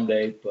 Maybe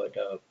someday, but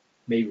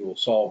maybe we'll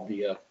solve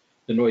the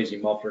noisy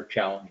muffler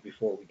challenge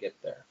before we get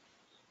there.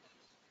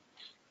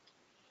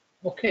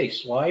 Okay,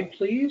 slide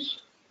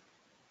please.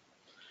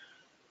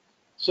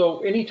 So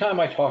anytime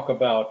I talk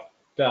about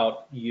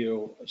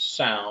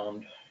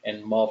sound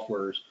and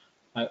mufflers,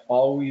 I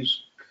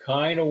always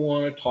kind of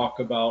want to talk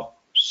about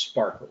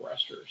spark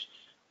arresters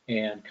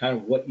and kind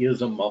of what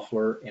is a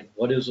muffler and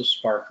what is a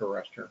spark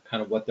arrestor,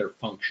 kind of what their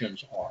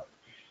functions are.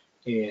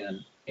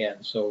 And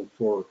so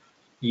for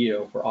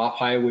for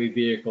off-highway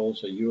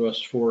vehicles, a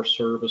U.S. Forest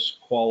Service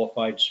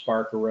qualified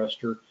spark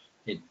arrestor,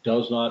 it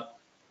does not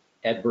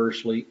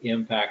adversely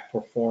impact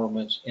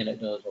performance, and it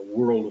does a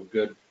world of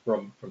good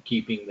from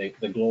keeping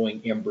the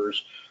glowing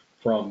embers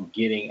from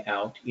getting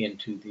out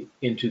into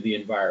the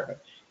environment.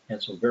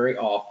 And so very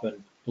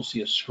often we'll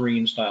see a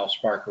screen style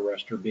spark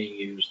arrestor being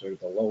used. They're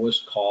the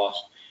lowest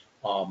cost,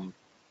 and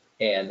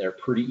they're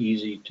pretty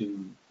easy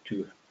to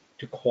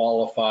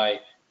qualify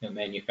and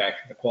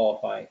manufacture to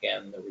qualify,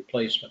 and the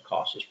replacement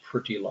cost is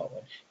pretty low.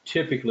 And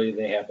typically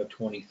they have a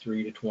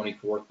 23 to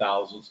 24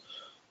 thousandths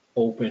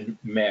open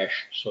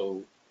mesh,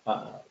 so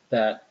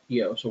that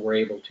so we're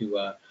able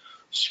to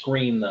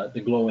screen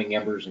the glowing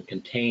embers and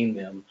contain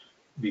them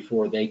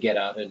before they get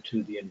out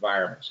into the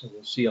environment. So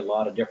we'll see a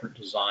lot of different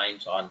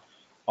designs on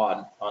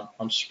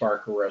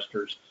spark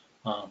arresters.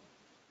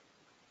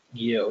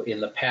 In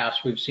the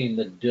past we've seen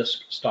the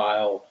disc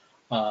style,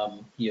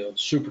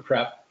 super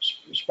trap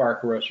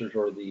spark arresters,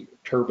 or the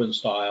turbine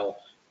style,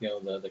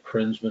 the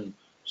Krinsman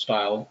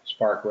style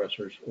spark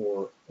arresters,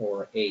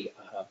 or a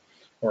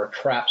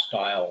trap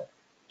style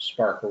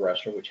spark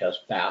arrestor, which has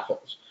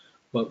baffles.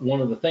 But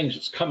one of the things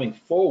that's coming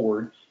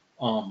forward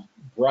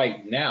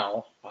right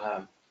now,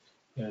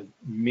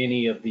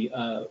 many of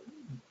the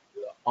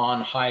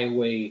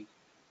on-highway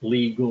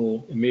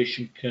legal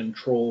emission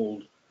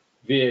controlled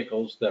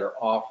vehicles that are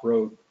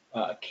off-road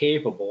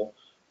capable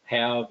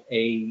have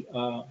a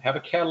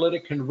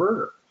catalytic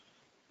converter,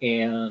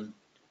 and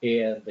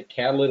the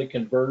catalytic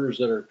converters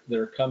that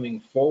are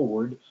coming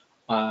forward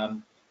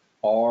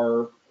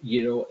are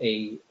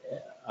a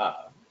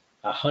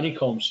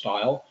honeycomb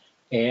style,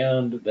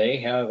 and they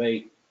have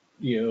a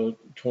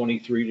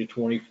 23 to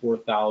 24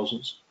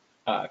 thousandths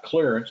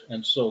clearance,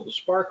 and so the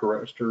spark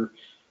arrestor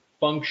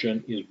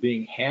function is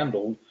being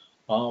handled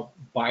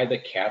by the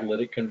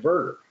catalytic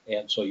converter.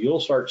 And so you'll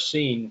start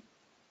seeing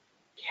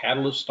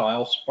catalyst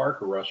style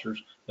spark arresters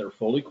that are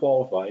fully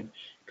qualified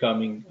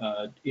coming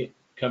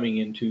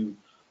into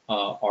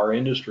our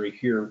industry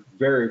here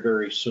very,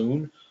 very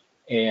soon,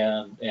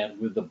 and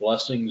with the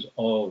blessings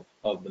of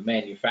the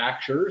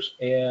manufacturers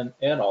and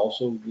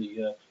also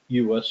the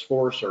U.S.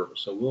 Forest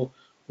Service. So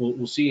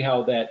we'll see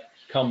how that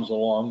comes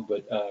along,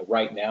 but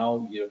right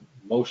now,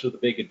 most of the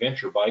big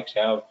adventure bikes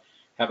have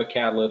a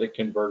catalytic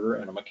converter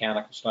and a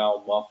mechanical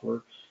style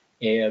muffler,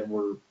 and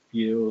we're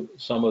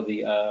some of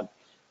the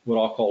what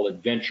I'll call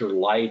adventure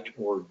light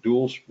or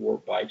dual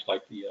sport bikes,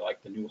 like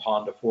the new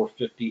Honda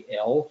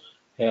 450L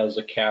has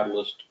a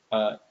catalyst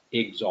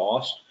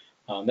exhaust.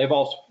 They've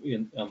also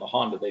on the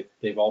Honda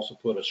they've also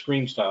put a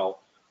screen style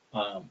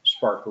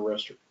spark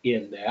arrestor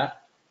in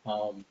that,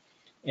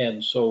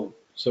 and so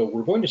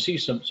we're going to see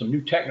some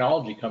new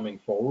technology coming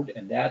forward,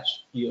 and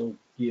that's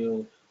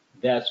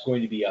that's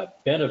going to be a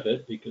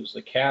benefit because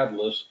the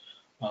catalysts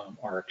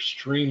are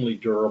extremely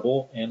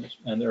durable, and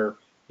they're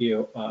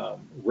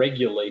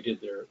regulated.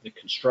 The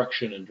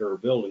construction and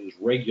durability is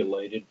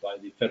regulated by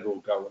the federal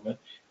government,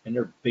 and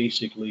they're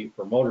basically,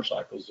 for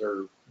motorcycles,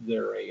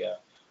 they're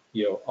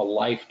a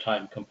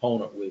lifetime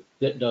component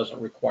that doesn't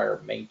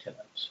require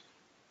maintenance.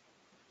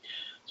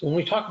 So when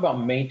we talk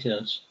about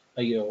maintenance,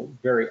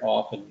 very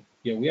often,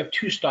 we have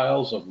two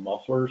styles of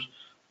mufflers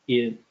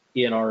in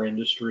our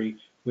industry.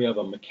 We have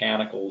a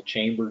mechanical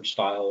chambered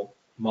style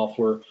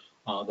muffler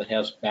that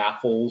has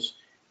baffles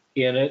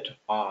in it,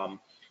 and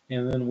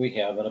then we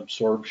have an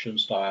absorption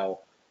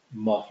style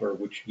muffler,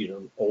 which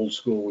old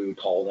school we would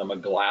call them a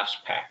glass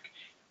pack.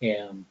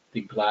 And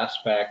the glass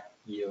pack,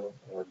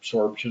 or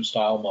absorption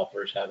style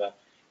mufflers have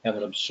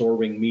an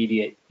absorbing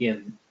media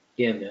in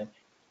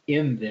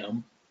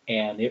them,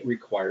 and it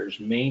requires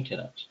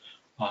maintenance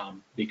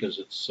because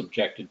it's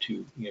subjected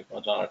to, if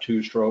it's on a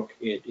two-stroke,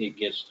 it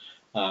gets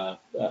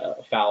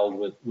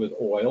fouled with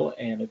oil,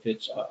 and if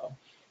it's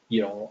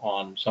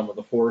on some of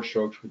the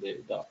four-strokes with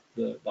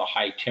the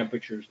high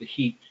temperatures, the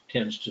heat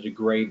tends to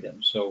degrade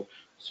them. So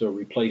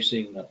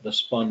replacing the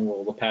spun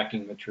wool, the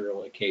packing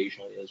material,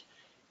 occasionally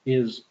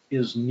is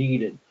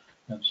needed.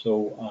 And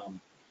so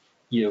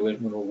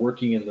when we're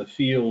working in the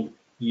field,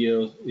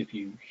 if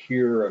you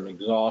hear an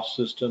exhaust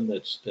system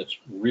that's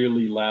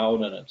really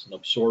loud and it's an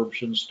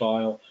absorption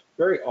style,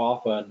 very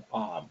often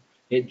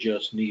it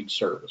just needs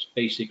service.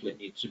 Basically, it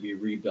needs to be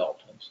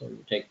rebuilt. And so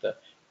you take the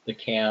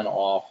can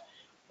off,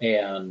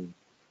 and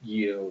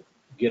you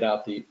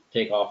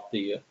take off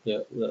the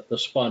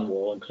spun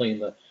wool and clean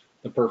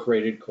the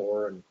perforated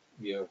core, and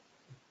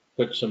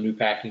put some new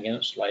packing in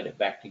it, slide it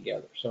back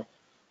together.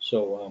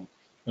 So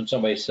when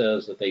somebody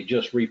says that they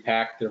just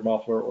repacked their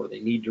muffler or they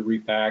need to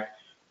repack,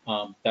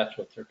 that's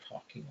what they're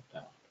talking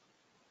about.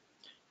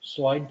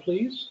 Slide,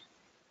 please.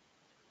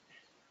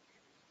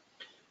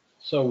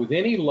 So with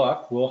any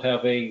luck, we'll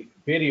have a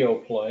video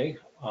play.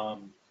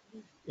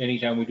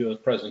 Anytime we do a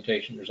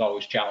presentation, there's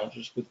always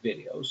challenges with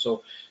videos.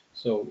 So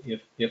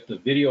if the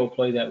video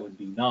play, that would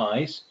be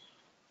nice.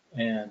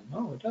 And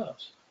oh, it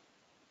does.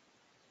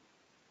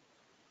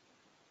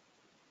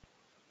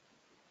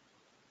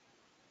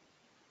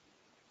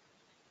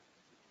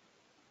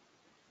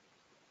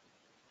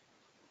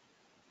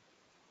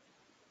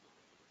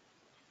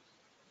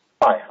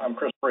 I'm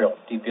Chris Reel,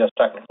 DPS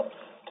Technical.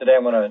 Today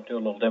I'm going to do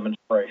a little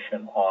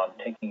demonstration on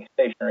taking a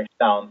stationary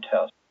sound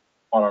test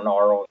on an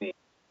ROV.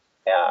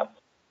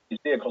 These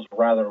vehicles are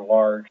rather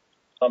large.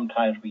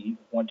 Sometimes we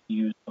want to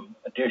use some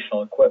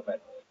additional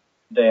equipment.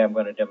 Today I'm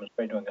going to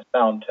demonstrate doing a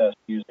sound test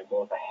using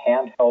both a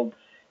handheld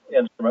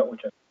instrument,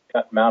 which I've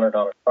got mounted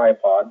on a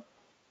tripod,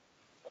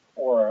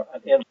 or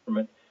an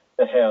instrument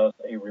that has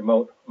a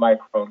remote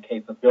microphone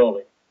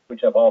capability,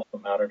 which I've also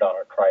mounted on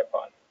a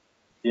tripod.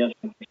 The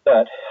instrument is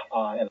set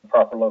in the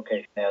proper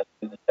location as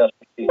to the test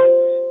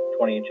procedure,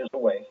 20 inches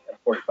away at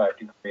a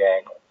 45-degree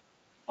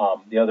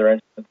angle. The other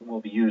instrument that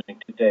we'll be using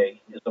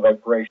today is the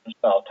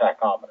vibration-style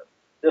tachometer.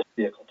 This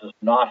vehicle does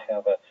not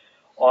have an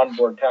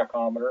onboard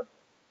tachometer,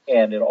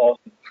 and it also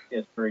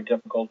is very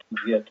difficult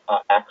to get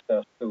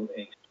access to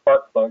a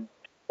spark plug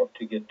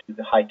to get to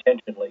the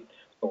high-tension lead.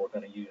 So we're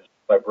going to use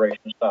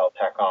vibration-style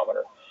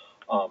tachometer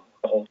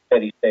to hold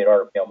steady-state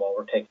RPM while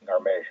we're taking our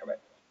measurement.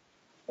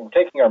 We're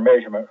taking our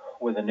measurement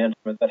with an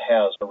instrument that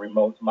has a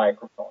remote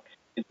microphone.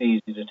 It's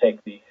easy to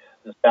take the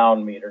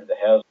sound meter that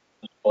has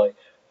a display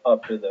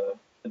up to the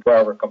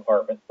driver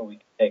compartment, so we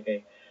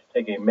can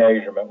take a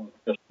measurement with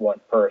just one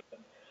person.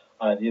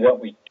 In the event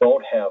we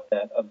don't have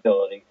that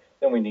ability,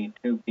 then we need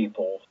two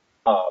people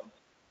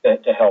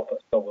to help us.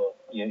 So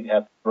you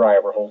have the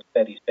driver hold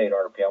steady state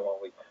RPM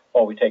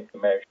while we take the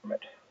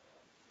measurement.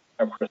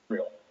 I'm Chris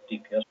Reel,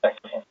 DPS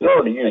Technical. In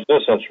order to use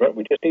this instrument,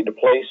 we just need to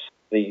place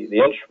the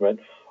instrument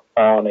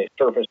on a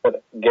surface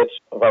that gets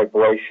a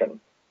vibration.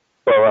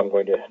 So I'm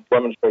going to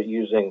demonstrate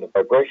using the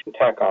vibration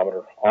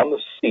tachometer on the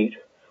seat,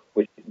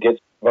 which gets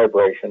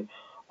vibration,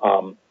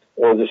 or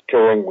the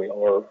steering wheel,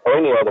 or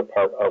any other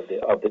part of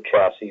the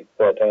chassis.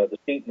 But the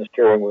seat and the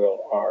steering wheel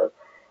are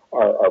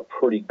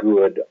pretty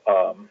good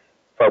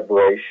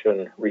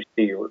vibration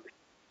receivers.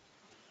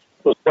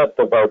 We'll set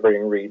the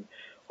vibrating read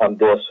on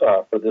this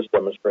for this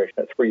demonstration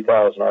at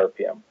 3,000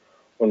 RPM.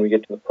 When we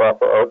get to the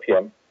proper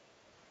RPM,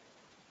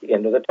 the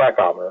end of the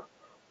tachometer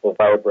will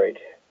vibrate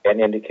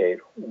and indicate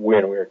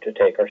when we're to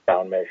take our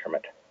sound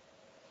measurement.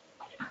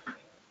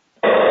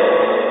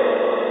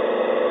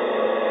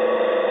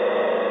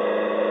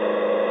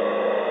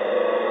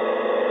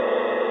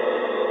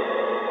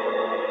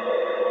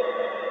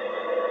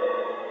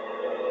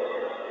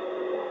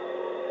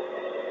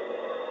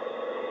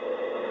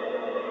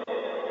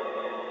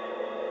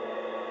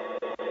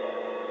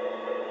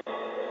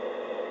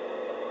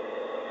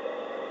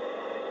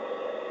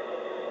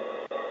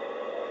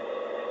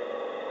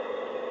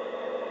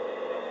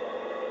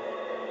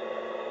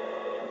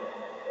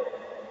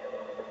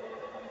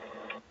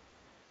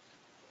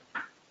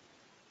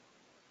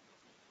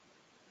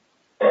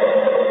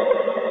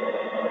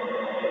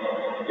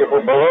 If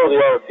we're below the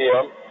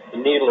RPM, the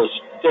needle is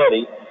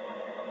steady.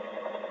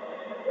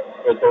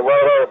 At the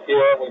right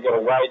RPM, we get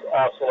a wide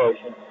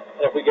oscillation.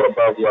 And if we get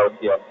above the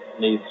RPM,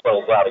 the needle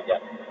settles out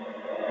again.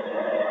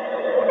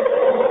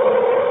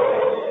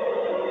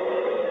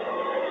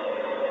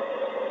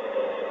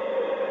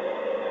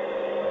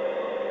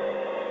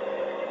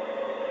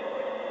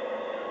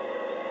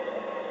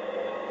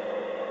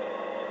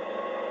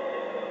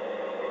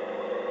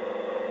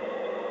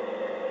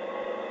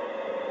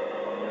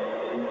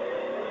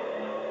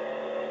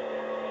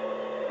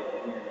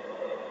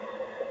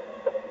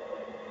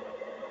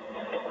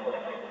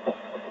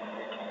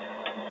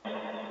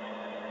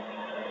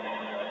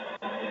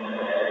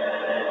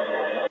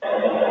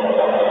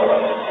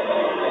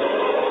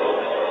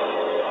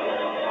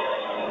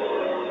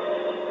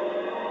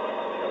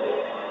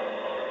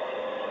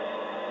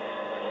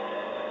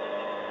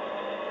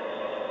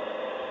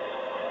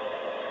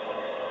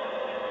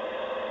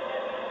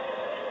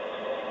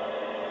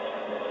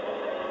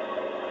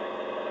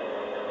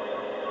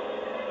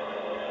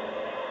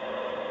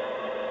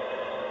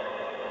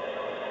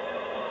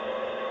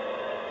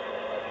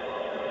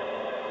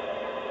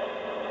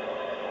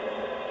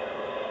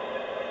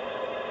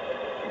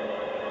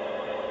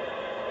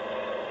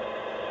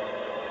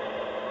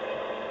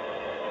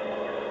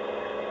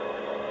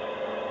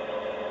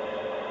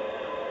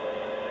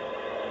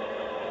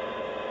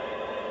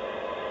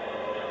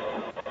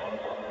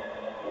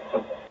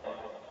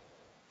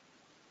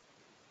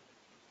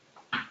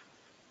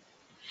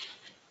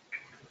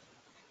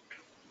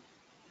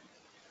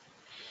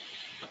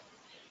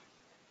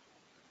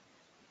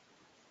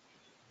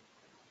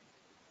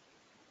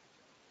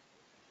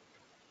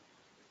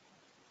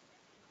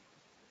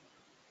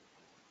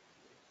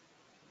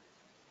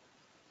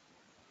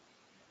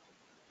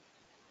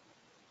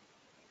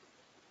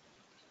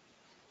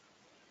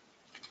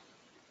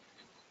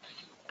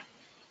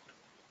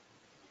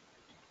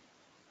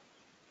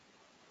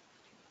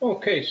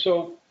 Okay,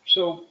 so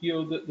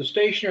the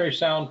stationary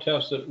sound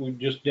test that we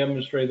just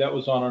demonstrated, that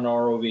was on an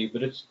ROV,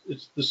 but it's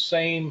the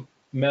same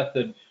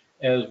method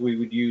as we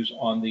would use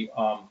on the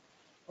on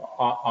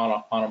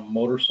a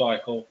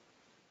motorcycle,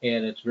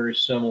 and it's very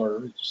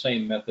similar. It's the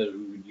same method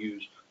we would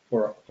use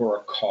for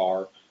a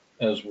car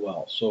as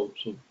well. So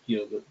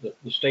the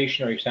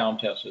stationary sound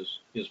test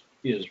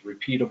is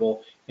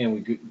repeatable, and we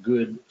get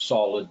good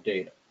solid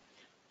data.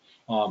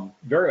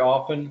 Very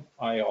often,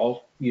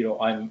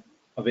 I'm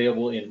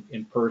available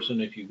in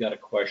person if you've got a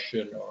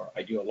question, or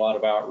I do a lot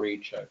of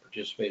outreach. I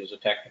participate as a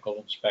technical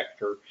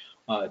inspector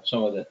at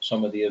some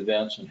of the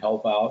events and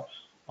help out.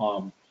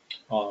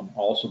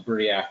 Also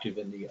pretty active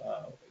in the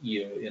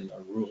in the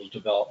rules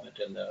development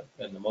in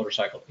the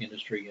motorcycle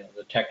industry,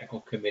 the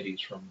technical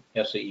committees from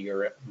SAE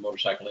or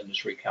Motorcycle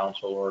Industry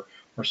Council or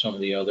some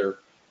of the other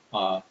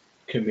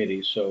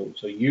committees. So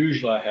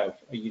usually I have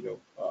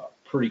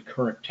pretty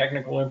current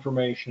technical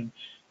information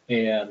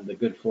and the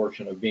good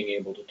fortune of being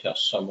able to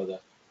test some of the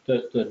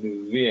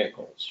new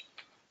vehicles.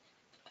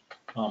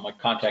 My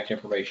contact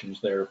information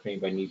is there if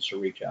anybody needs to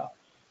reach out.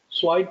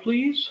 Slide,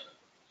 please.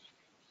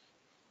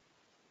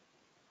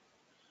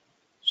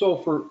 So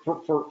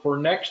for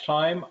next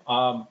time,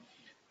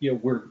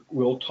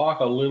 we'll talk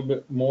a little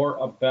bit more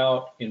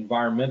about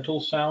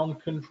environmental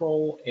sound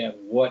control and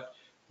what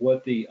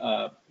the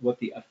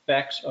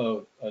effects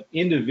of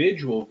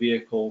individual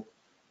vehicle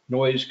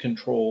noise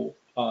control,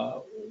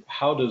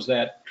 how does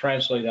that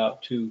translate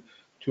out to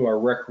our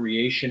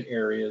recreation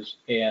areas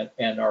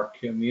and our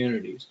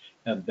communities,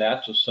 and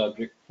that's a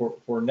subject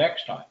for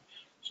next time.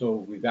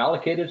 So we've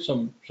allocated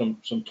some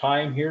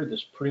time here.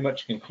 This pretty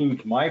much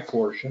concludes my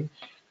portion.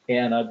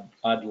 And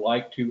I'd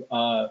like to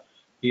have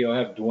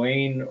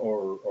Dwayne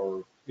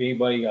or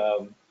anybody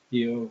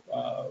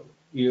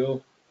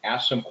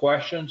ask some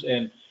questions,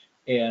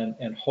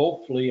 and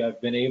hopefully I've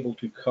been able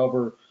to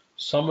cover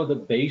some of the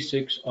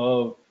basics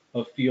of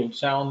field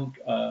sound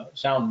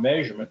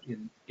measurement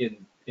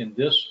in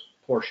this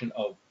portion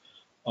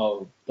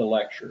of the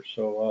lecture.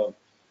 So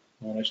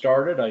when I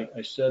started,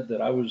 I said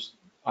that I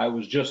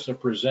was just a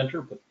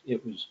presenter, but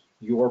it was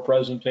your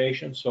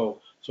presentation. So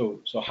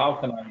how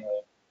can I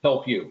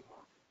help you?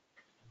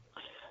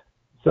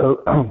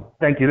 So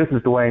thank you. This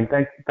is Dwayne.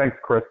 Thanks,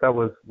 Chris. That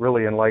was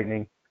really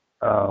enlightening.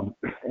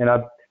 And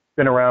I've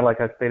been around,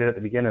 like I stated at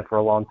the beginning, for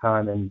a long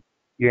time, and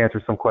you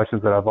answered some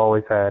questions that I've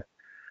always had.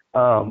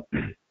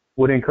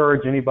 Would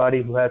encourage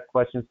anybody who has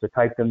questions to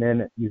type them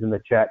in using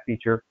the chat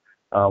feature.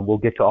 We'll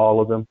get to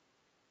all of them.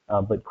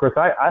 But Chris,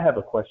 I have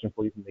a question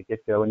for you from the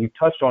get-go, and you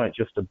touched on it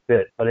just a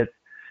bit, but it's,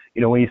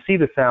 when you see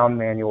the sound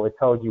manual, it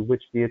tells you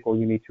which vehicle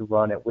you need to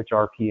run at which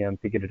RPM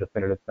to get a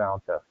definitive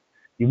sound test.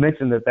 You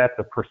mentioned that that's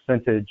a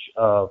percentage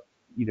of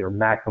either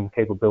maximum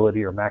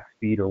capability or max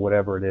speed or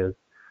whatever it is.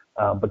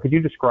 But could you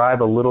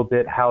describe a little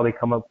bit how they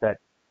come up with that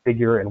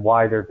figure and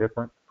why they're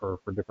different for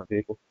different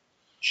vehicles?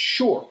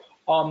 Sure.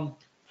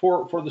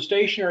 For the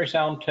stationary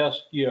sound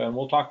test, and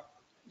we'll talk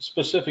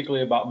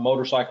specifically about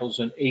motorcycles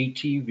and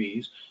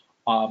ATVs.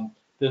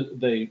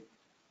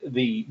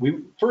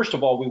 First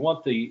of all, we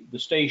want the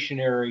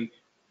stationary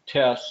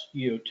tests,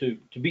 to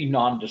be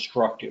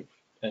non-destructive,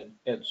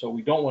 and so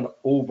we don't want to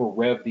over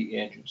rev the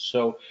engine.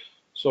 So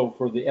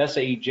for the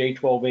SAE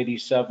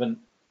J1287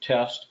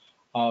 test,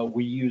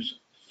 we use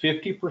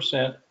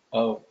 50%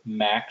 of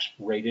max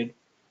rated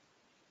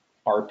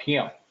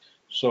RPM.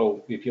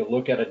 So if you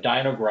look at a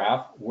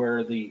dynograph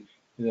where the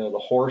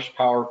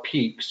horsepower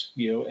peaks,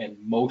 and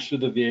most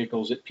of the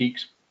vehicles it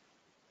peaks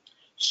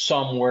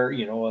somewhere,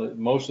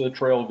 most of the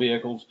trail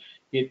vehicles,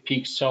 it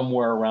peaks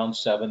somewhere around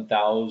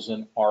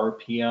 7,000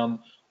 RPM.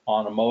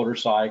 On a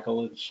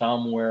motorcycle, it's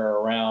somewhere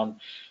around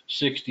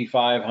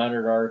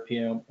 6,500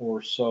 RPM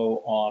or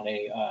so on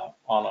a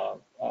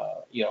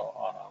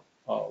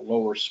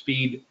lower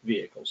speed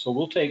vehicle. So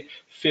we'll take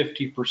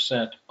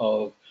 50%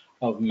 of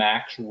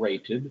max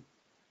rated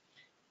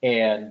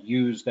and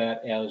use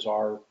that as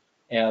our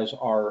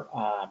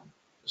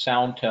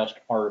sound test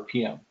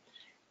RPM,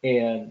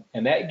 and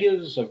that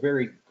gives us a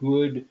very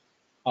good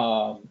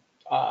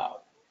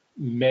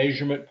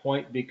measurement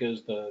point,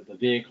 because the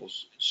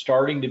vehicle's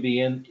starting to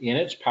be in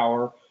its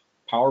power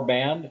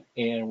band,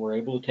 and we're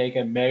able to take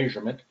a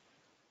measurement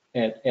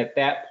at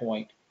that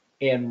point.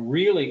 And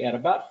really at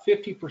about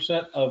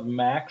 50% of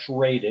max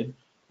rated,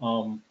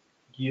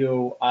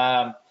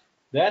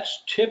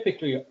 that's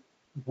typically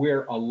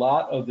where a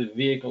lot of the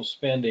vehicles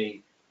spend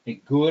a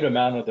good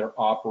amount of their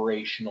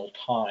operational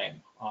time.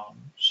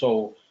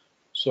 So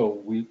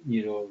we've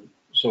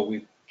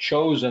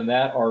chosen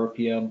that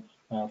RPM,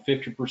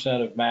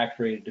 50% of max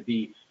rated, to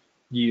be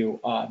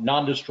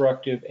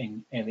non-destructive,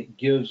 and it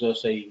gives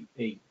us a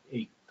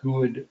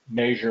good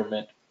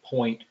measurement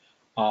point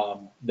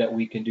that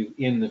we can do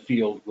in the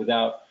field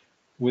without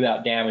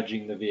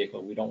damaging the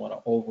vehicle. We don't want to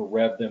over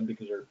rev them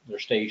because they're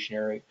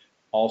stationary.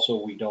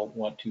 Also, we don't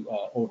want to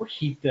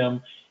overheat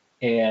them,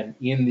 and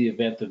in the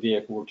event the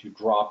vehicle were to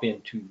drop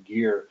into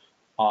gear,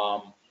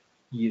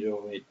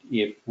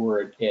 if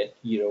we're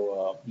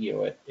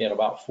at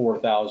about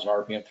 4,000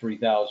 RPM,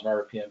 3,000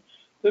 RPM,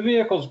 the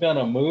vehicle's going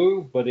to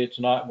move, but it's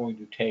not going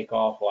to take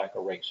off like a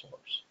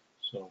racehorse.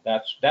 So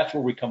that's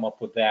where we come up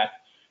with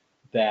that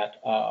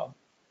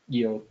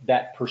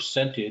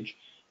percentage.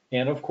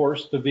 And of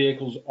course, the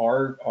vehicles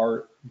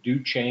do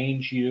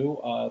change.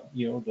 The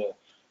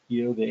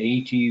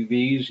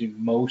ATVs,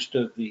 most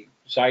of the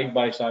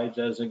side-by-sides,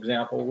 as an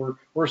example,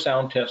 we're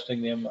sound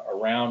testing them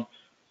around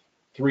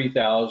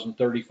 3,000,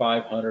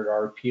 3,500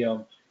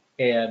 RPM.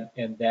 and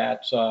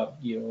that's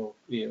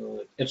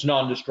it's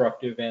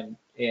non-destructive, and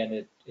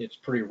it's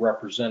pretty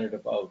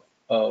representative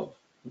of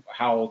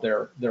how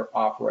they're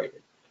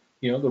operated.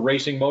 The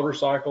racing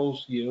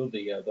motorcycles,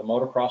 the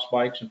motocross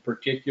bikes in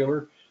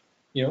particular,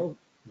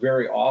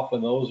 very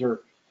often those are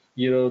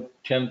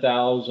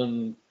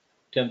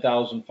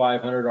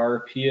 10,500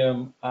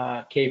 RPM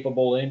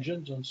capable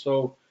engines, and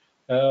so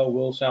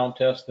we'll sound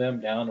test them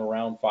down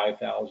around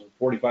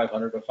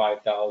 4,500 to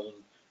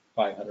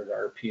 5,500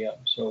 RPM.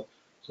 So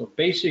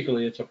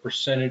basically, it's a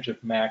percentage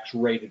of max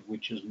rated,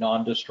 which is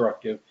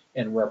non-destructive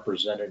and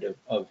representative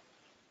of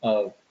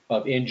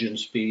engine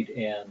speed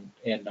and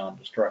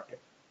non-destructive.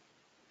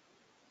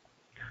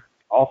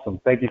 Awesome.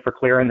 Thank you for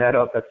clearing that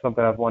up. That's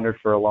something I've wondered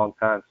for a long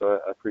time, so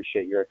I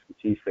appreciate your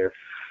expertise there.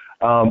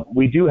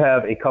 We do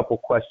have a couple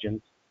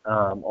questions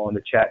on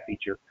the chat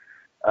feature.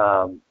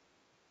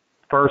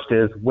 First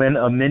is, when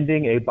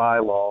amending a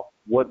bylaw,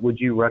 what would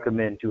you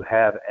recommend to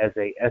have as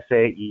a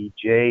SAE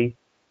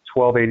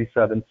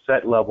J1287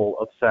 set level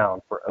of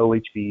sound for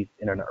OHVs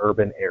in an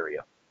urban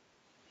area?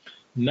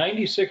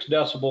 96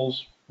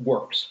 decibels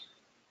works.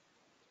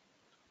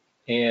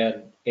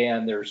 And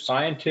there's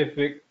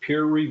scientific,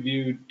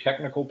 peer-reviewed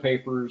technical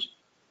papers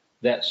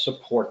that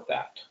support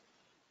that.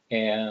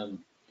 And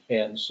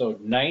so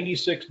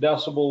 96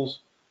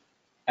 decibels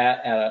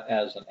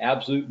as an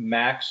absolute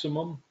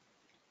maximum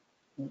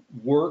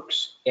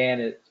works, and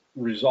it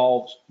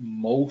resolves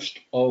most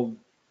of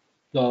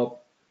the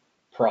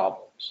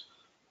problems.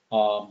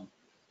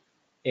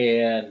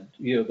 And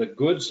the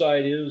good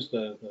side is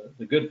the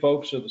good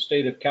folks of the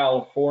state of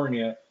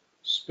California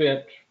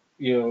spent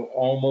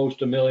almost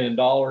 $1 million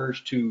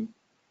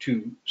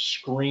to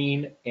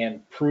screen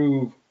and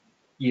prove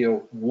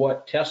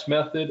what test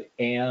method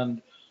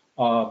and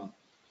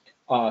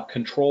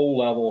control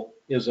level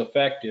is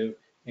effective,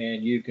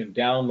 and you can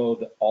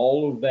download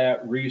all of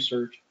that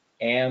research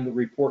and the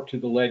report to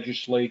the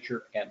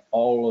legislature and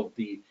all of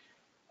the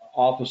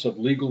Office of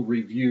Legal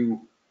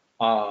Review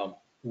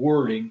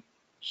wording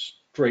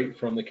straight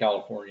from the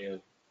California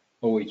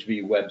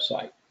OHV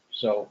website.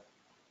 So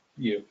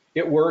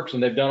it works,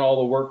 and they've done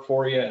all the work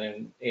for you,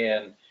 and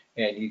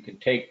you can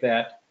take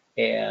that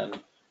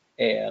and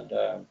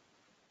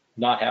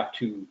not have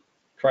to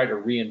try to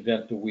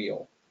reinvent the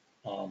wheel.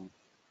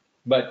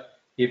 But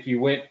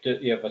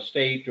if a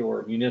state or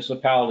a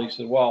municipality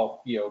said,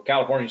 well,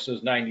 California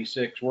says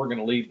 96, we're going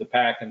to leave the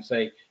pack and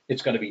say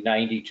it's going to be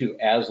 92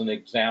 as an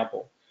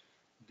example,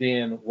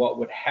 then what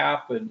would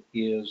happen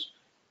is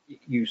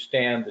you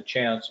stand the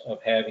chance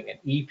of having an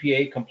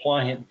EPA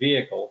compliant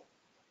vehicle,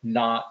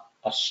 not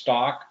a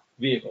stock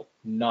vehicle,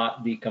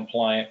 not be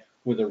compliant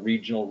with a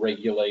regional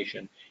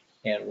regulation.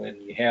 And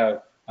when you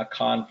have a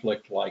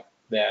conflict like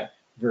that,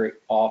 very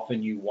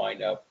often you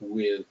wind up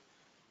with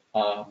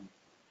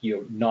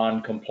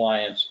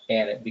non-compliance,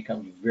 and it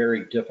becomes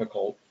very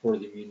difficult for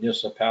the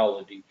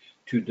municipality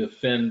to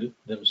defend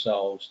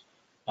themselves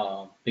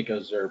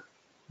because their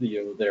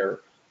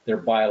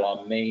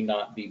bylaw may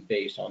not be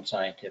based on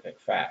scientific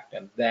fact,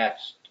 and that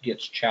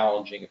gets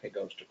challenging if it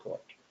goes to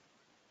court.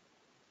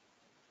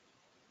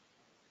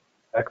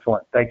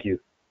 Excellent. Thank you.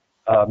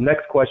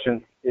 Next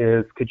question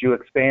is, could you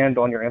expand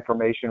on your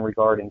information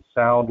regarding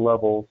sound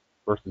levels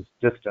versus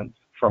distance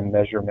from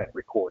measurement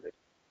recorded?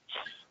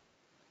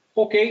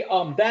 Okay,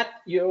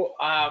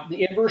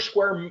 the inverse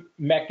square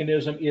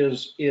mechanism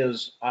is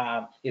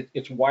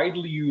it's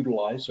widely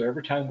utilized. So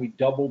every time we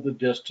double the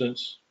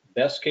distance,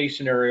 best case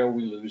scenario,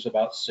 we lose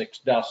about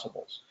 6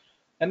 decibels,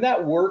 and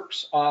that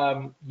works.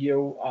 When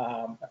you're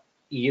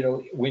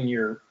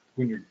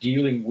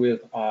dealing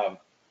with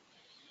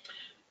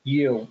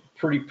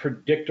pretty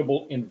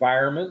predictable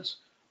environments,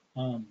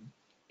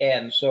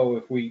 and so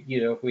if we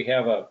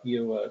have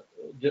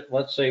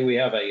let's say we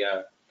have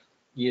a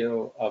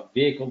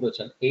vehicle that's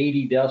an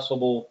 80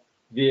 decibel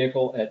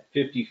vehicle at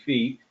 50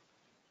 feet,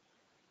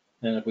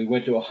 and if we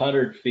went to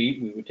 100 feet,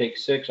 we would take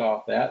 6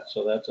 off that,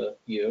 so that's a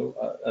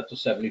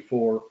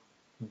 74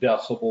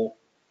 decibel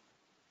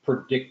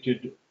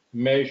predicted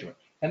measurement,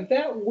 and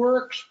that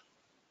works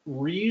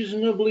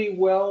reasonably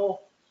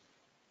well.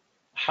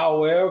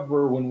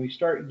 However, when we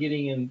start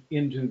getting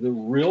into the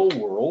real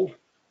world,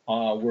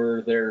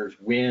 where there's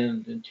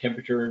wind and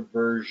temperature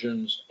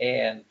inversions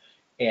and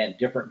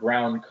different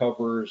ground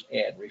covers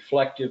and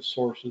reflective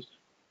sources,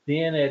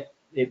 then it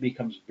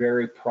becomes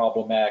very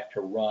problematic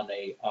to run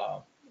a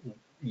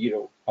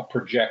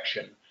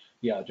projection,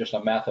 just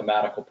a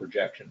mathematical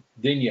projection.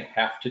 Then you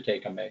have to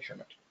take a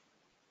measurement.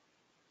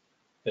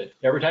 But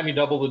every time you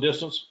double the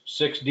distance,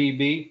 6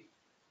 dB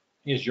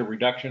is your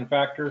reduction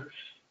factor,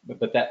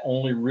 but that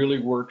only really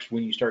works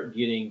when you start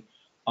getting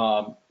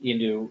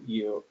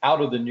into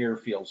out of the near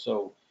field.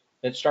 So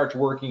it starts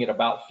working at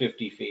about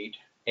 50 feet,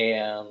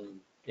 and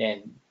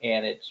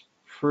it's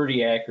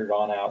pretty accurate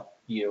on out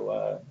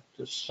to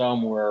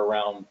somewhere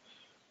around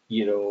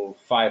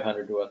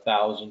 500 to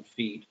 1,000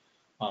 feet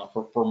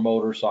for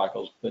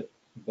motorcycles. But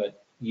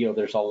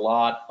there's a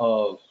lot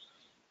of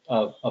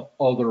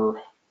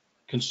other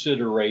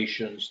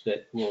considerations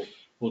that will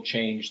will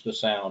change the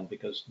sound,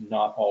 because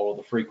not all of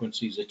the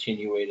frequencies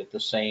attenuate at the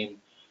same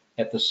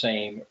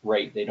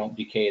rate. They don't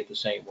decay at the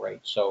same rate.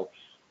 So,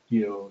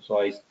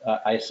 so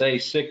I say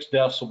 6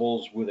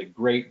 decibels with a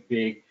great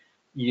big,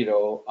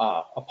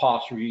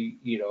 apostrophe,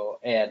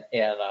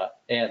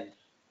 and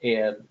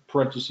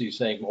parentheses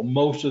saying, well,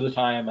 most of the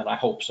time, and I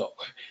hope so.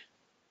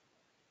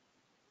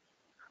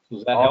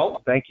 Does that Awesome.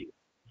 help? Thank you.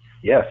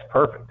 Yes,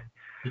 perfect.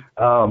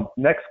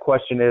 Next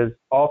question is,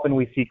 often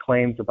we see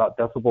claims about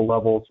decibel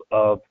levels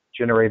of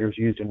generators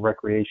used in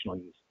recreational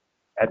use.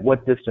 At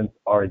what distance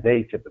are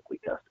they typically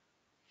tested?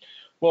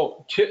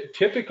 Well,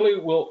 typically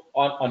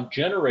on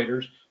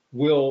generators,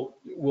 we'll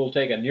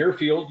take a near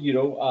field,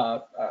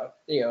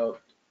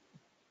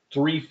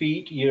 3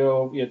 feet,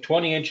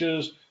 20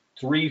 inches,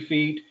 3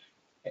 feet.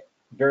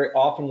 Very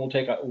often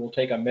we'll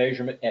take a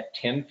measurement at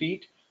 10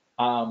 feet.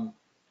 When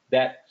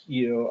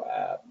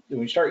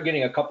we start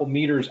getting a couple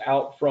meters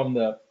out from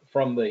the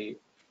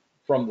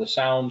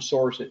sound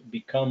source, it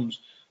becomes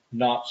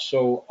not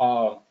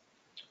so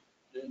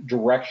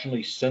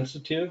directionally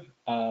sensitive,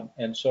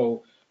 and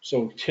so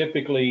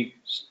typically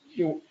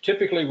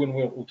when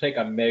we'll take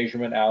a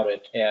measurement out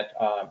at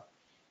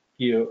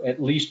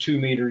least 2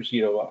 meters,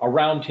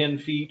 around 10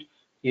 feet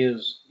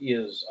is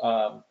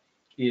a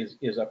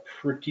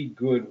pretty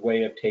good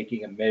way of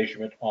taking a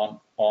measurement on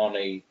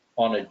a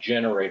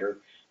generator.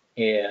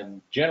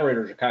 And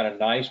generators are kind of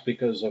nice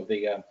because of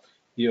the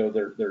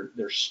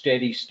their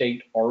steady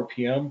state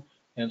RPM,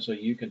 and so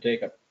you can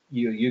take a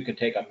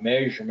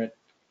measurement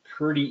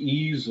pretty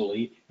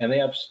easily, and they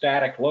have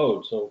static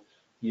load. So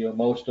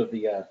most of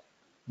the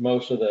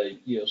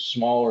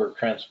smaller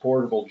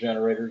transportable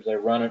generators, they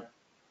run it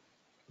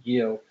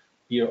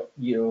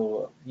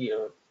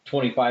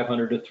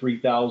 2,500 to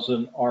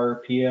 3,000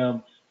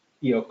 RPM,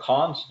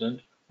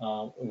 constant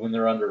when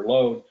they're under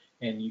load,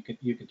 and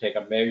you can take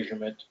a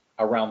measurement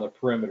around the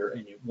perimeter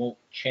and it won't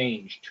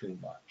change too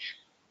much.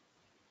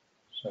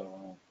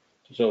 So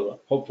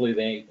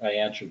hopefully I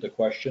answered the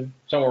question.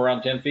 Somewhere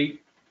around 10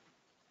 feet.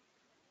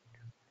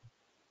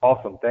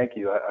 Awesome. Thank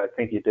you. I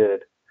think you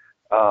did.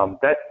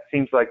 That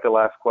seems like the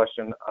last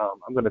question.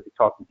 I'm going to be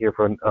talking here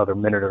for another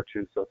minute or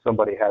two, so if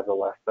somebody has a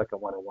last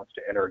second one and wants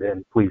to enter it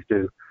in, please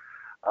do.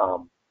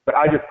 But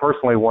I just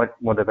personally want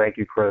to thank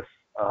you, Chris.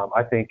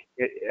 I think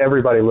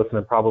everybody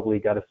listening probably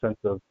got a sense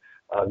of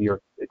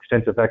your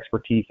extensive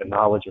expertise and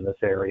knowledge in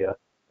this area,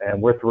 and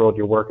we're thrilled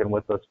you're working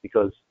with us,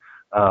 because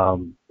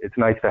it's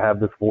nice to have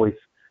this voice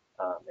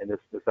and this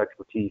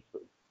expertise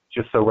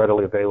just so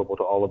readily available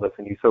to all of us,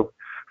 and you so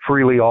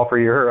freely offer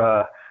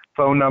your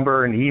phone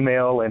number and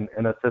email and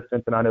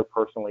assistance. And I know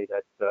personally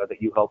that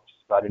you help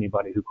just about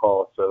anybody who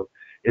calls. So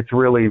it's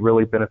really,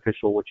 really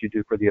beneficial what you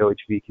do for the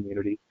OHV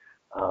community.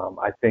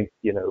 I think,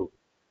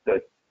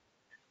 that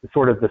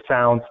sort of the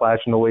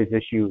sound/noise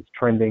issue is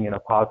trending in a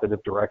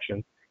positive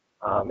direction.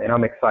 And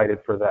I'm excited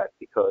for that,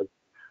 because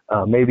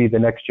maybe the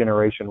next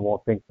generation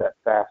won't think that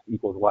fast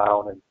equals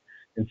loud, and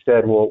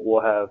instead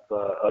we'll have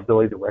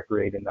ability to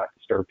recreate and not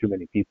disturb too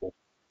many people.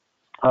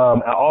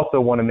 I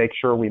also want to make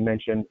sure we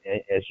mention,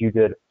 as you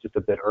did just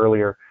a bit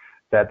earlier,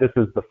 that this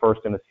is the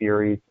first in a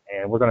series,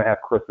 and we're going to have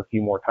Chris a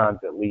few more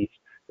times, at least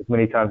as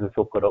many times as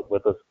he'll put up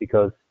with us,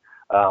 because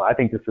I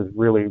think this is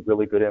really,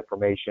 really good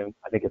information.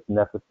 I think it's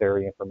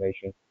necessary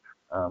information.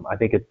 I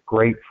think it's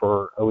great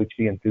for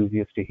OHV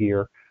enthusiasts to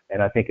hear,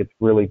 and I think it's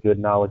really good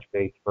knowledge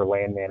base for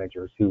land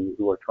managers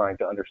who are trying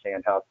to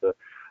understand how to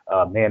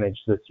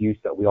manage this use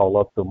that we all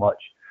love so much.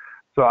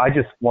 So I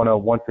just want to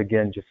once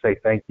again just say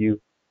thank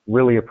you.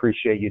 Really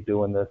appreciate you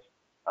doing this.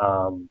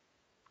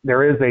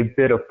 There is a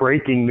bit of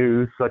breaking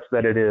news, such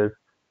that it is.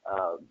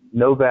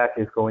 Novak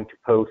is going to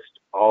post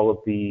all of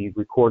the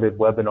recorded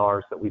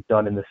webinars that we've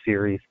done in the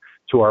series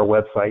to our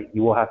website.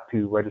 You will have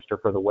to register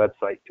for the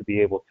website to be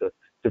able to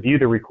view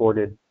the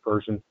recorded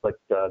versions, but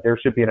there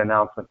should be an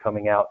announcement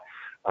coming out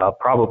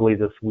probably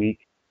this week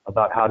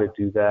about how to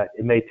do that.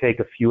 It may take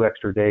a few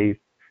extra days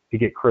to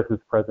get Chris's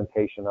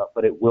presentation up,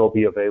 but it will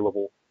be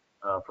available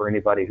for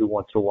anybody who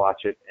wants to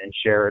watch it and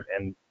share it.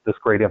 And this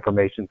great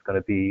information is going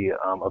to be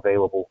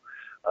available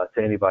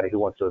to anybody who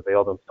wants to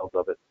avail themselves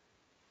of it.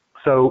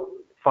 So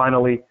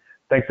finally,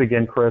 thanks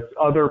again, Chris.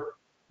 Other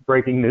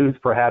breaking news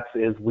perhaps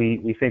is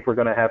we think we're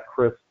going to have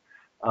Chris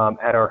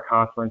at our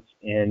conference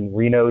in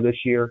Reno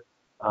this year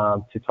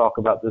to talk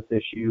about this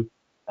issue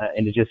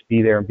and to just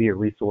be there and be a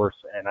resource.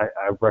 And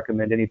I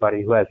recommend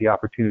anybody who has the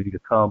opportunity to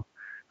come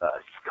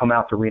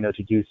out to Reno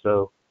to do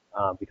so,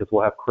 because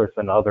we'll have Chris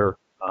and other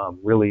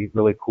really,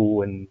 really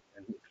cool and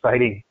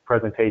exciting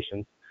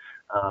presentations,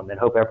 and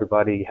hope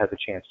everybody has a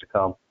chance to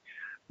come.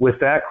 With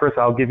that, Chris,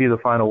 I'll give you the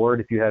final word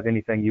if you have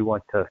anything you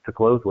want to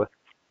close with.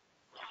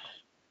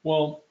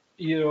 Well,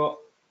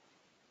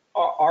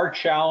 our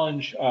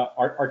challenge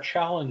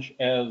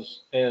as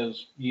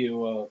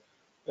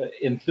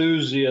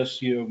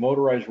enthusiasts,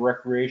 motorized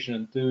recreation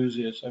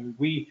enthusiasts. I mean,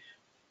 we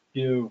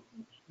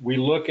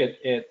look at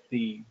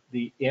the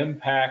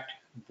impact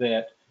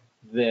that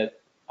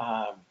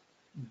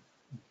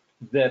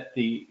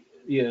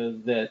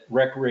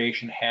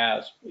recreation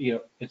has.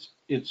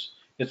 It's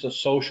it's a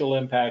social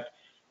impact,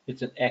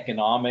 it's an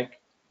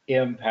economic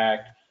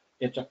impact,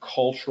 it's a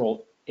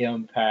cultural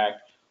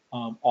impact.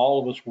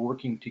 All of us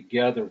working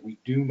together, we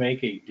do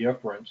make a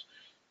difference,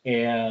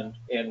 and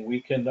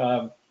we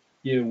can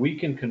we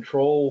can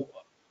control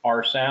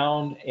our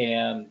sound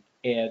and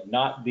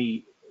not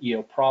be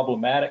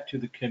problematic to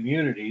the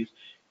communities,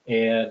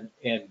 and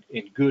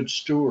good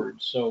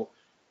stewards. So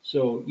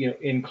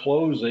in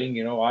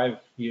closing, I've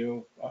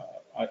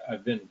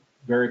been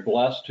very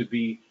blessed to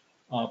be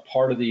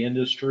part of the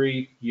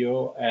industry,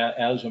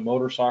 as a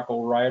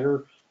motorcycle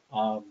rider,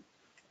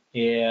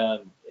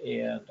 and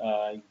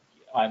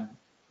I'm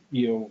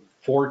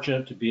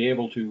fortunate to be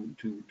able to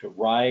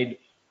ride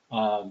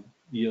some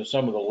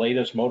of the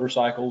latest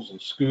motorcycles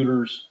and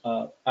scooters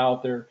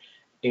out there,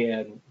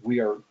 and we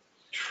are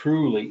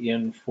truly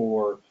in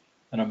for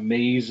an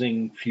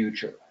amazing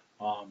future.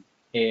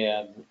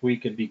 And we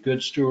can be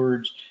good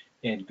stewards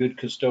and good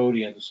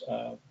custodians.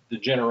 The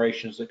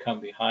generations that come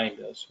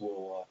behind us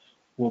will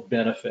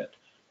benefit.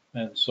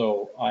 And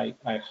so I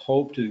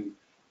hope to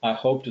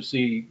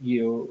see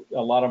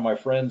a lot of my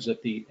friends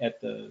at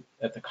the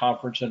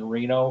conference in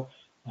Reno.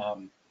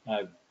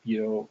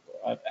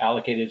 I've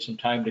allocated some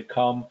time to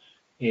come,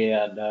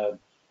 and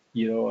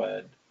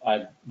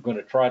I'm going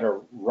to try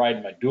to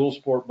ride my dual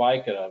sport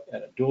bike at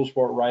a dual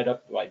sport ride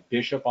up by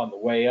Bishop on the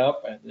way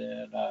up, and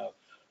then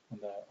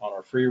on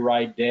our free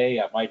ride day,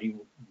 I might even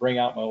bring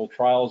out my old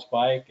trials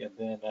bike, and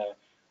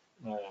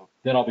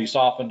then I'll be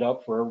softened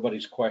up for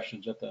everybody's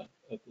questions at the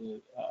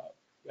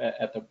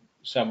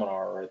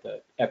seminar or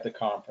at the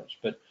conference.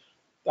 But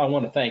I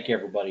want to thank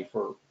everybody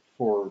for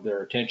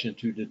their attention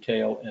to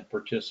detail and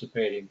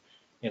participating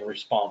in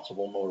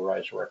responsible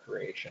motorized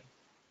recreation.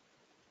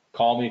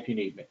 Call me if you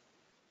need me.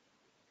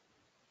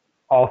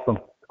 Awesome.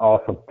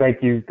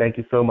 Thank you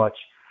so much.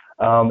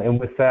 And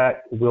with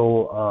that,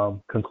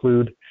 we'll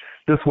conclude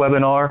this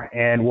webinar,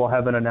 and we'll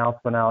have an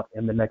announcement out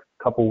in the next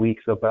couple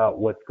weeks about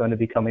what's going to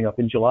be coming up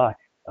in July.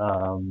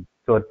 So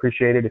I'd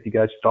appreciate it if you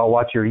guys just all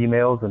watch your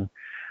emails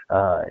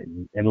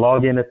and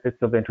log in if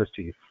it's of interest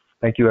to you.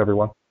 Thank you,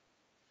 everyone.